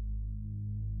upstairs.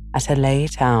 At a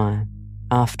late hour,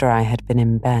 after I had been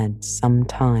in bed some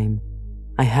time,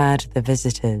 I heard the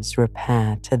visitors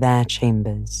repair to their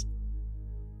chambers.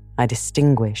 I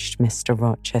distinguished Mr.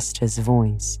 Rochester's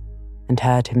voice and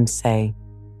heard him say,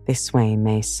 "This way,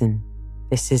 Mason,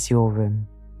 this is your room."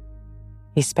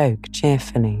 He spoke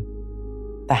cheerfully.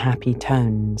 The happy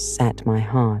tones set my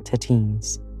heart at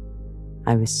ease.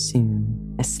 I was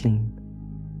soon asleep.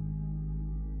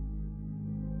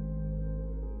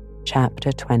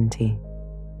 Chapter 20.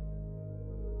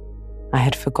 I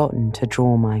had forgotten to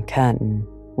draw my curtain,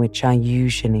 which I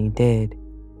usually did,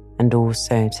 and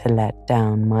also to let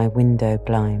down my window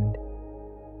blind.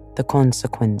 The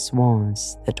consequence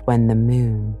was that when the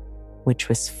moon, which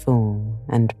was full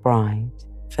and bright,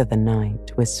 for the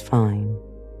night was fine,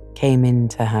 came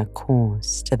into her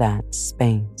course to that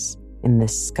space in the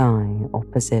sky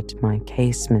opposite my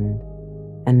casement,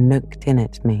 and looked in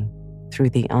at me through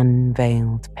the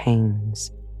unveiled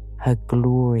panes, her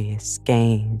glorious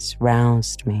gaze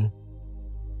roused me.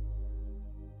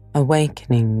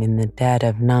 Awakening in the dead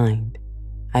of night,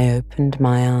 I opened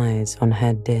my eyes on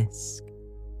her disk,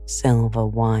 silver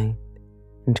white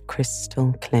and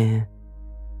crystal clear.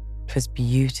 It was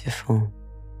beautiful,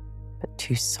 but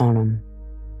too solemn.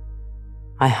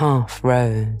 I half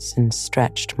rose and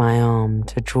stretched my arm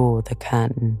to draw the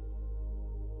curtain.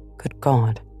 Good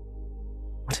God,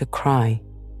 what a cry!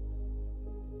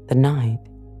 The night,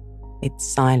 its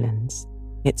silence,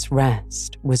 its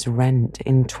rest was rent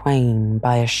in twain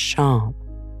by a sharp,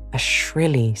 a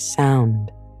shrilly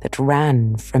sound that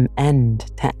ran from end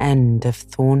to end of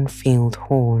Thornfield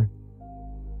Hall.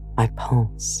 My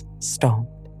pulse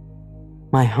stopped.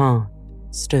 My heart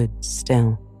stood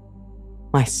still.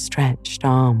 My stretched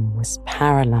arm was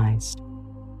paralyzed.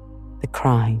 The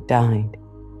cry died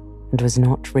and was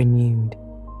not renewed.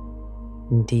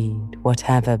 Indeed,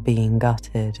 whatever being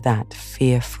uttered, that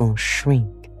fearful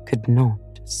shriek could not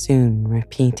soon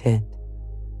repeat it.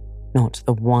 Not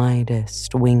the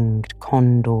widest winged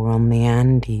condor on the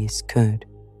Andes could,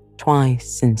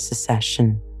 twice in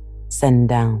succession,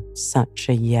 send out such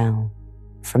a yell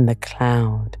from the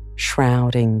cloud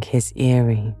shrouding his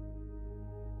eyrie.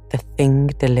 The thing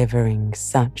delivering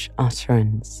such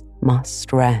utterance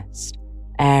must rest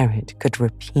ere it could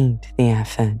repeat the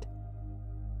effort.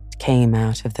 It came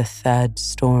out of the third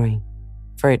story,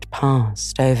 for it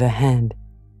passed overhead,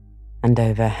 and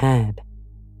overhead,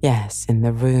 yes, in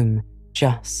the room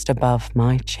Just above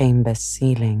my chamber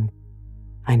ceiling,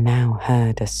 I now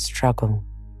heard a struggle.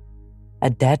 A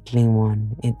deadly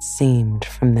one, it seemed,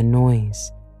 from the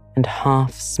noise, and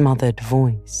half-smothered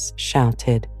voice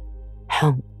shouted,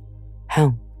 "Help!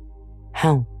 Help!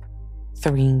 Help!"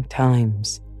 3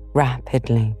 times,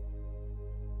 rapidly.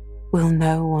 "Will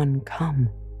no one come?"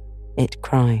 it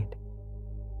cried.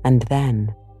 And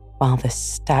then, while the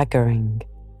staggering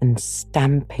and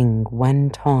stamping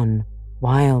went on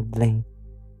wildly,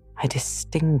 I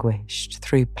distinguished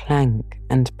through plank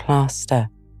and plaster,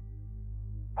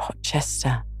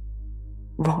 "Rochester,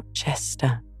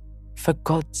 Rochester, for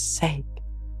God's sake,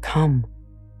 come."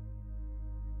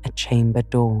 A chamber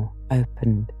door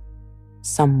opened.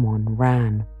 Someone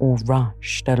ran or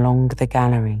rushed along the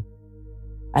gallery.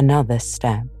 Another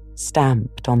step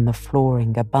stamped on the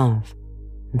flooring above,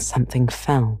 and something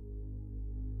fell,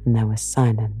 and there was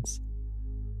silence.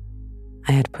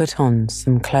 I had put on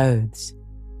some clothes,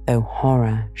 though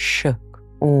horror shook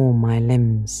all my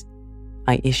limbs.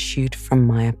 I issued from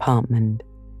my apartment.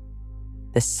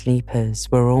 The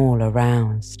sleepers were all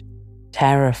aroused.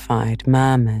 Terrified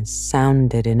murmurs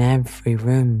sounded in every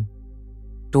room.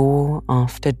 Door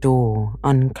after door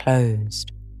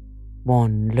unclosed.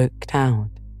 One looked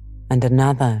out, and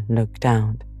another looked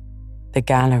out. The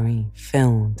gallery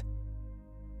filled.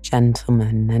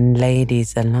 Gentlemen and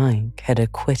ladies alike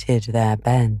had quitted their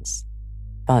beds.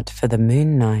 But for the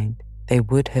moonlight, they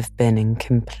would have been in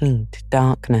complete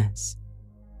darkness.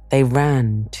 They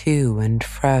ran to and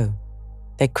fro.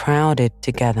 They crowded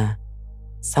together.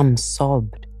 Some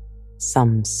sobbed,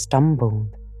 some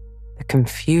stumbled. The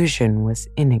confusion was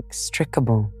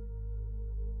inextricable.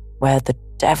 "Where the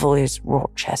devil is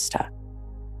Rochester?"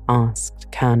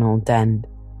 asked Colonel Dent.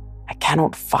 "I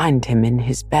cannot find him in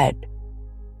his bed."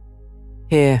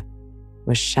 "Here,"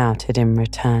 was shouted in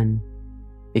return.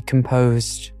 "Be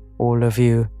composed, all of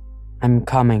you. I'm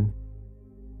coming."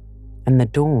 And the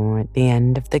door at the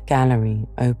end of the gallery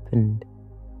opened,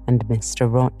 and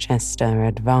Mr. Rochester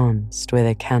advanced with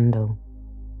a candle.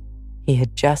 He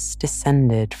had just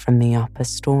descended from the upper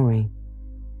story.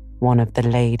 One of the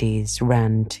ladies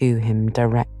ran to him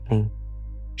directly.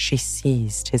 She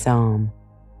seized his arm.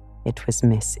 It was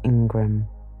Miss Ingram.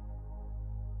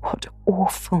 "What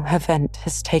awful event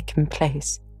has taken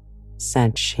place?"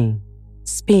 said she.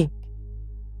 "Speak.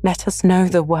 Let us know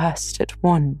the worst at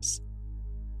once."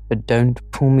 "But don't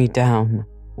pull me down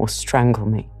or strangle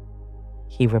me,"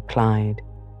 he replied,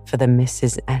 for the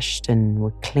Misses Ashton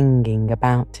were clinging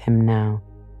about him now,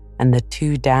 and the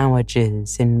 2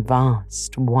 dowagers in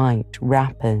vast white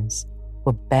wrappers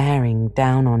were bearing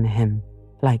down on him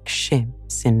like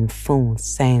ships in full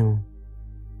sail.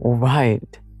 "All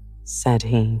right," said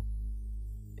he.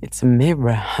 "It's a mere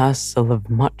rehearsal of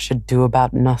much ado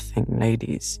about nothing,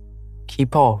 ladies.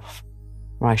 Keep off,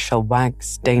 or I shall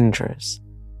wax dangerous."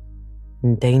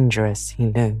 And dangerous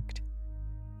he looked.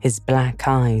 His black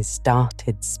eyes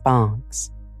darted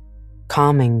sparks.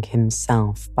 Calming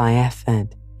himself by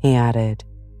effort, he added,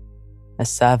 "A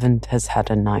servant has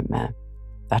had a nightmare,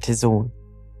 that is all.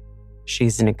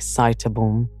 She's an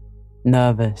excitable,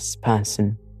 nervous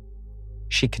person.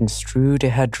 She construed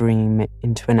her dream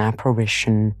into an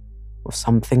apparition or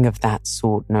something of that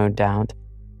sort, no doubt,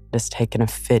 and has taken a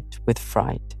fit with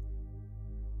fright.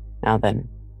 Now then,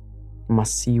 I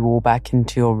must see you all back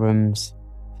into your rooms.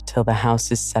 Till the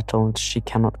house is settled, she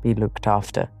cannot be looked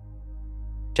after.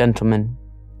 Gentlemen,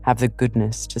 have the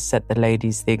goodness to set the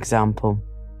ladies the example.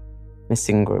 Miss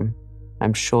Ingram,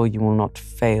 I'm sure you will not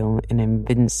fail in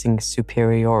evincing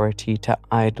superiority to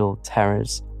idle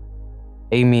terrors.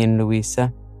 Amy and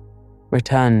Louisa,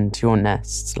 return to your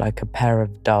nests like a pair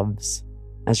of doves,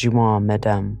 as you are,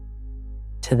 madame."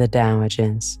 To the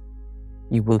dowagers,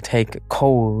 "You will take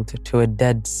cold to a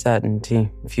dead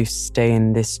certainty if you stay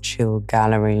in this chill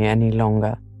gallery any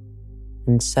longer."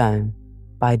 And so,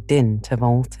 by dint of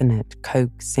alternate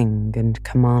coaxing and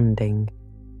commanding,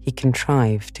 he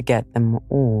contrived to get them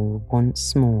all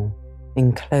once more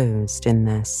enclosed in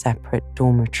their separate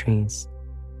dormitories.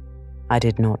 I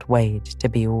did not wait to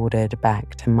be ordered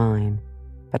back to mine,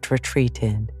 but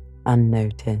retreated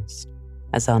unnoticed,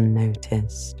 as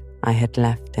unnoticed I had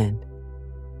left it.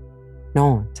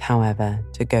 Not, however,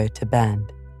 to go to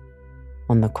bed.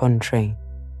 On the contrary,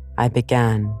 I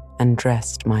began and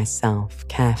dressed myself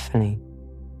carefully.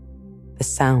 The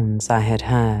sounds I had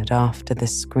heard after the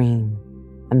scream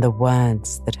and the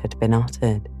words that had been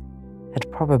uttered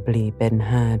had probably been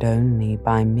heard only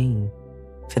by me,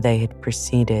 for they had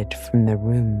proceeded from the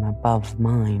room above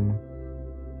mine.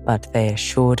 But they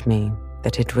assured me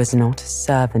that it was not a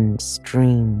servant's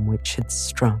dream which had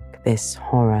struck this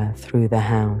horror through the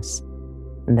house,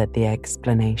 and that the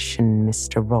explanation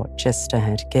Mr. Rochester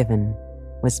had given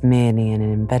was merely an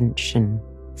invention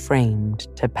framed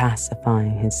to pacify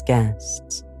his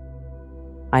guests.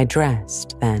 I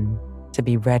dressed then to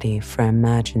be ready for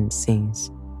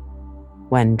emergencies.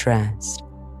 When dressed,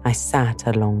 I sat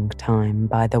a long time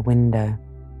by the window,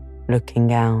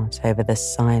 looking out over the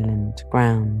silent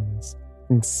grounds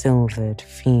and silvered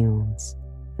fields,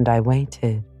 and I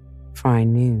waited, for I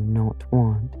knew not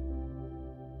what.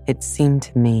 It seemed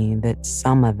to me that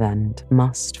some event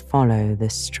must follow the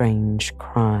strange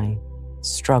cry,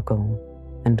 struggle,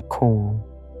 and call.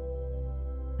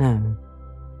 No,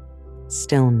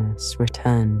 stillness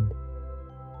returned.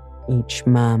 Each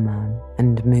murmur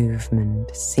and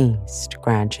movement ceased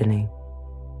gradually,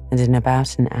 and in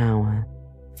about an hour,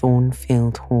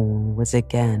 Thornfield Hall was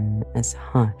again as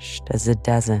hushed as a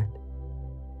desert.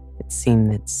 It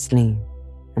seemed that sleep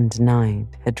and night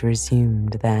had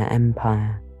resumed their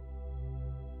empire.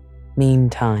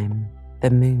 Meantime,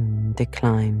 the moon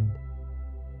declined.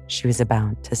 She was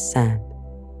about to set.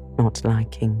 Not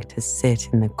liking to sit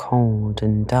in the cold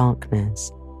and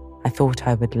darkness, I thought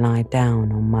I would lie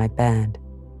down on my bed,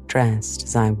 dressed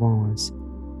as I was.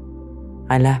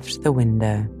 I left the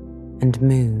window and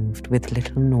moved with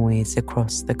little noise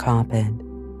across the carpet.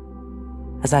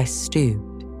 As I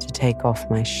stooped to take off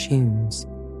my shoes,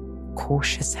 a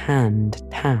cautious hand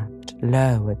tapped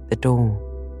low at the door.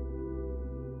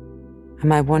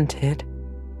 "Am I wanted?"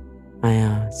 I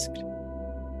asked.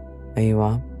 "Are you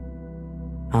up?"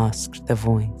 asked the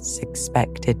voice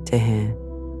expected to hear,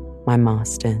 my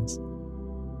master's.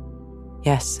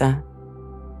 "Yes, sir."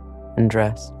 "And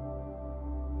dressed?"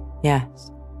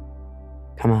 "Yes."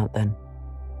 "Come out then."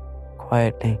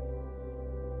 Quietly.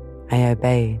 I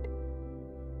obeyed.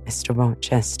 Mr.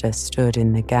 Rochester stood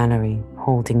in the gallery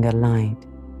holding a light.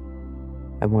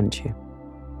 "I want you,"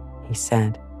 he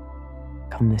said.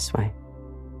 "Come this way.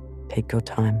 Take your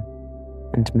time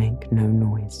and make no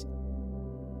noise."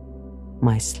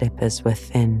 My slippers were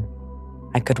thin.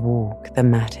 I could walk the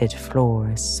matted floor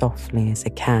as softly as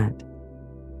a cat.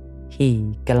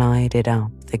 He glided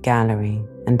up the gallery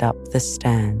and up the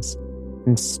stairs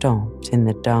and stopped in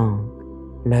the dark,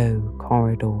 low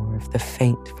corridor of the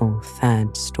fateful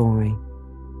third story.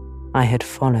 I had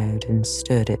followed and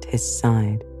stood at his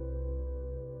side.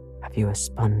 "Have you a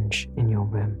sponge in your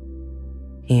room?"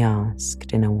 he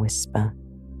asked in a whisper.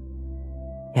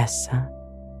 "Yes, sir."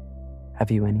 "Have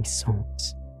you any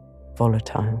salts?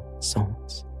 Volatile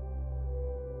salts?"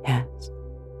 "Yes."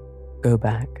 "Go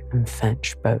back and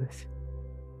fetch both."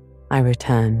 I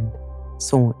returned,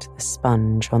 sought the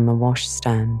sponge on the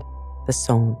washstand, the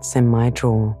salts in my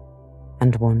drawer,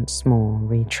 and once more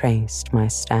retraced my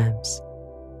steps.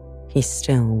 He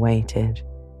still waited.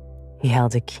 He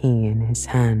held a key in his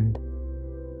hand.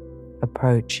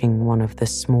 Approaching one of the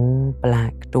small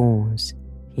black doors,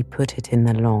 he put it in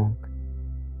the lock.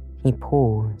 He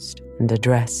paused and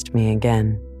addressed me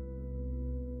again.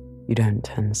 "You don't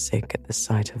turn sick at the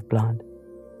sight of blood?"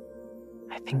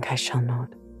 "I think I shall not.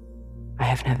 I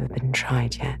have never been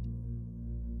tried yet."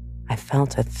 I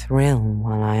felt a thrill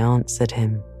while I answered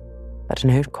him, but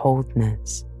no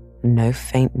coldness and no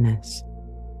faintness.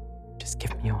 "Just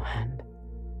give me your hand,"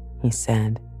 he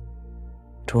said.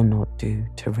 "It will not do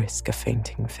to risk a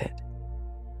fainting fit."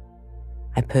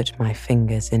 I put my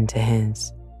fingers into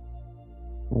his.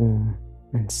 "Warm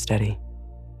and steady,"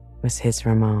 was his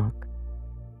remark.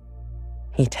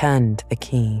 He turned the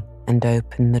key and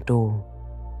opened the door.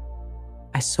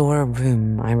 I saw a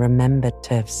room I remembered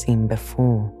to have seen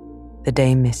before, the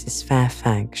day Mrs.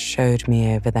 Fairfax showed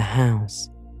me over the house.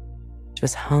 It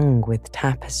was hung with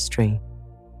tapestry,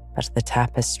 but the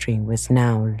tapestry was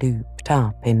now looped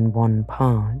up in one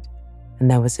part, and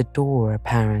there was a door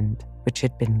apparent which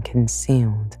had been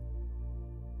concealed.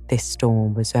 This door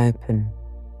was open.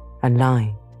 A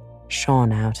light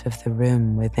shone out of the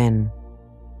room within.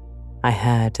 I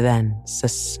heard thence a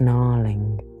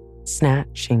snarling,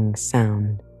 snatching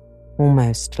sound,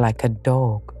 almost like a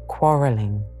dog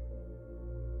quarrelling.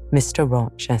 Mr.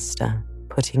 Rochester,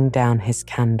 putting down his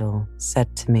candle,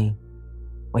 said to me,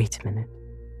 "Wait a minute."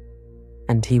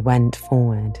 And he went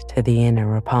forward to the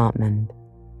inner apartment.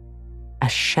 A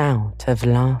shout of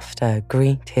laughter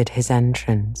greeted his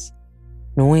entrance,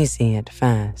 noisy at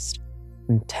first,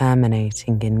 and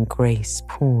terminating in Grace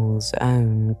Poole's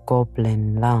own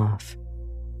goblin laugh.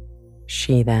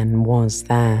 She then was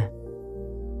there.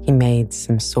 He made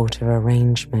some sort of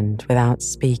arrangement without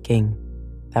speaking,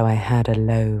 though I heard a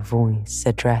low voice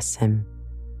address him.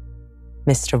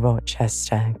 Mr.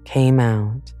 Rochester came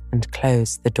out and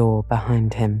closed the door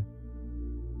behind him.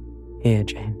 "Here,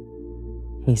 Jane,"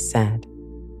 he said.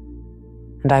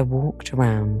 and I walked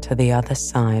around to the other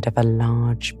side of a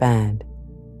large bed,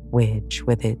 which,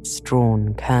 with its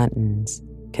drawn curtains,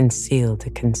 concealed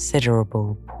a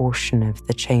considerable portion of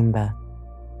the chamber.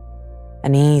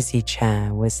 An easy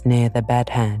chair was near the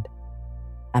bedhead.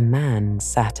 A man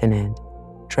sat in it,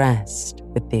 dressed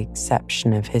with the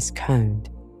exception of his coat.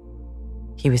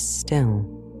 He was still,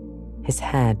 his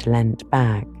head leant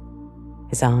back,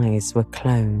 his eyes were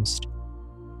closed.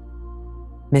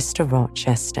 Mr.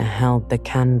 Rochester held the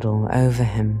candle over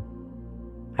him.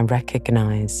 I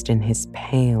recognized in his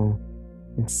pale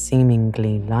and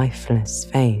seemingly lifeless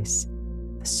face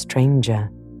the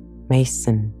stranger,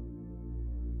 Mason.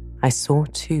 I saw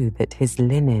too that his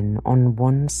linen on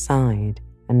one side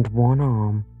and one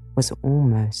arm was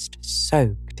almost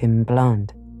soaked in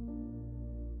blood.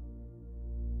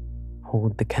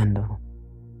 "Hold the candle,"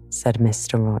 said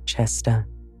Mr. Rochester,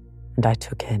 and I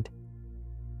took it.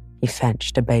 He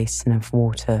fetched a basin of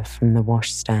water from the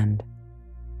washstand.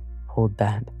 "Hold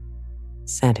that,"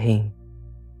 said he.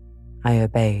 I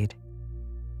obeyed.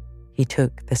 He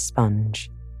took the sponge,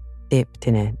 dipped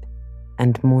in it,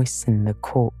 and moistened the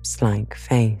corpse-like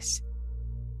face.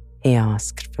 He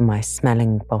asked for my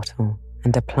smelling bottle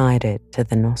and applied it to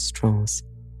the nostrils.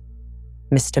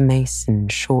 Mr. Mason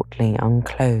shortly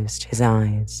unclosed his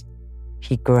eyes.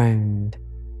 He groaned.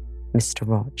 Mr.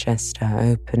 Rochester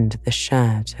opened the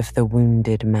shirt of the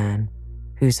wounded man,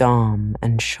 whose arm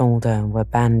and shoulder were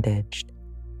bandaged.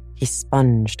 He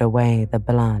sponged away the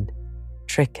blood,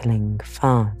 trickling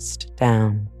fast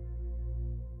down.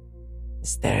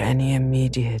 "Is there any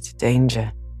immediate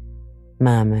danger?"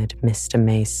 murmured Mr.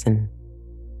 Mason.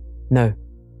 "No,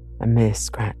 a mere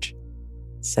scratch,"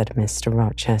 said Mr.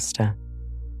 Rochester.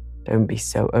 "Don't be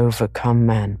so overcome,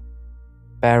 man.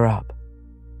 Bear up.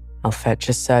 I'll fetch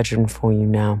a surgeon for you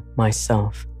now,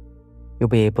 myself. You'll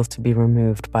be able to be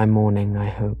removed by morning, I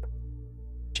hope.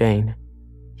 Jane,"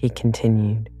 he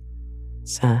continued.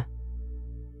 "Sir?"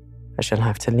 "I shall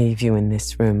have to leave you in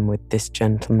this room with this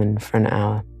gentleman for an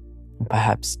hour, or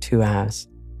perhaps 2 hours.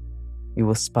 You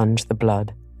will sponge the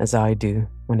blood, as I do,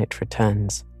 when it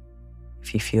returns. If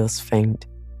he feels faint,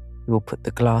 you will put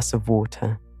the glass of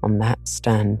water on that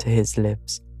stand to his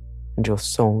lips, and your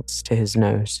salts to his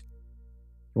nose.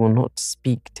 You will not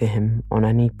speak to him on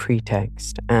any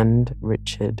pretext, and,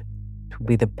 Richard, it will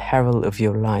be the peril of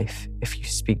your life if you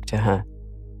speak to her.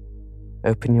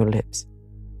 Open your lips,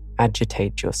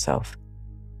 agitate yourself,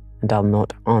 and I'll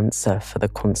not answer for the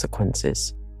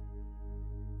consequences."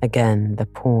 Again the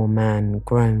poor man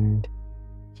groaned.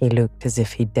 He looked as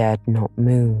if he dared not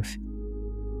move.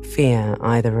 Fear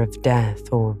either of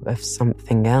death or of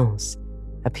something else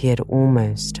appeared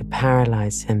almost to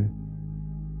paralyze him.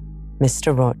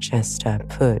 Mr. Rochester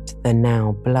put the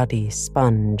now bloody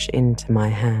sponge into my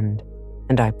hand,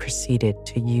 and I proceeded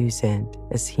to use it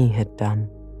as he had done.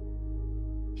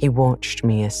 He watched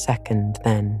me a second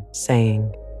then,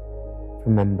 saying,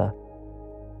 "Remember,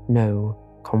 no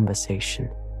conversation."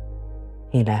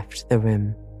 He left the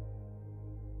room.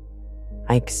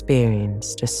 I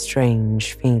experienced a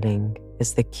strange feeling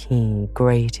as the key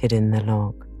grated in the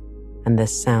lock and the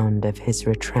sound of his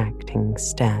retracting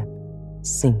step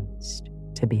ceased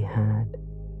to be heard.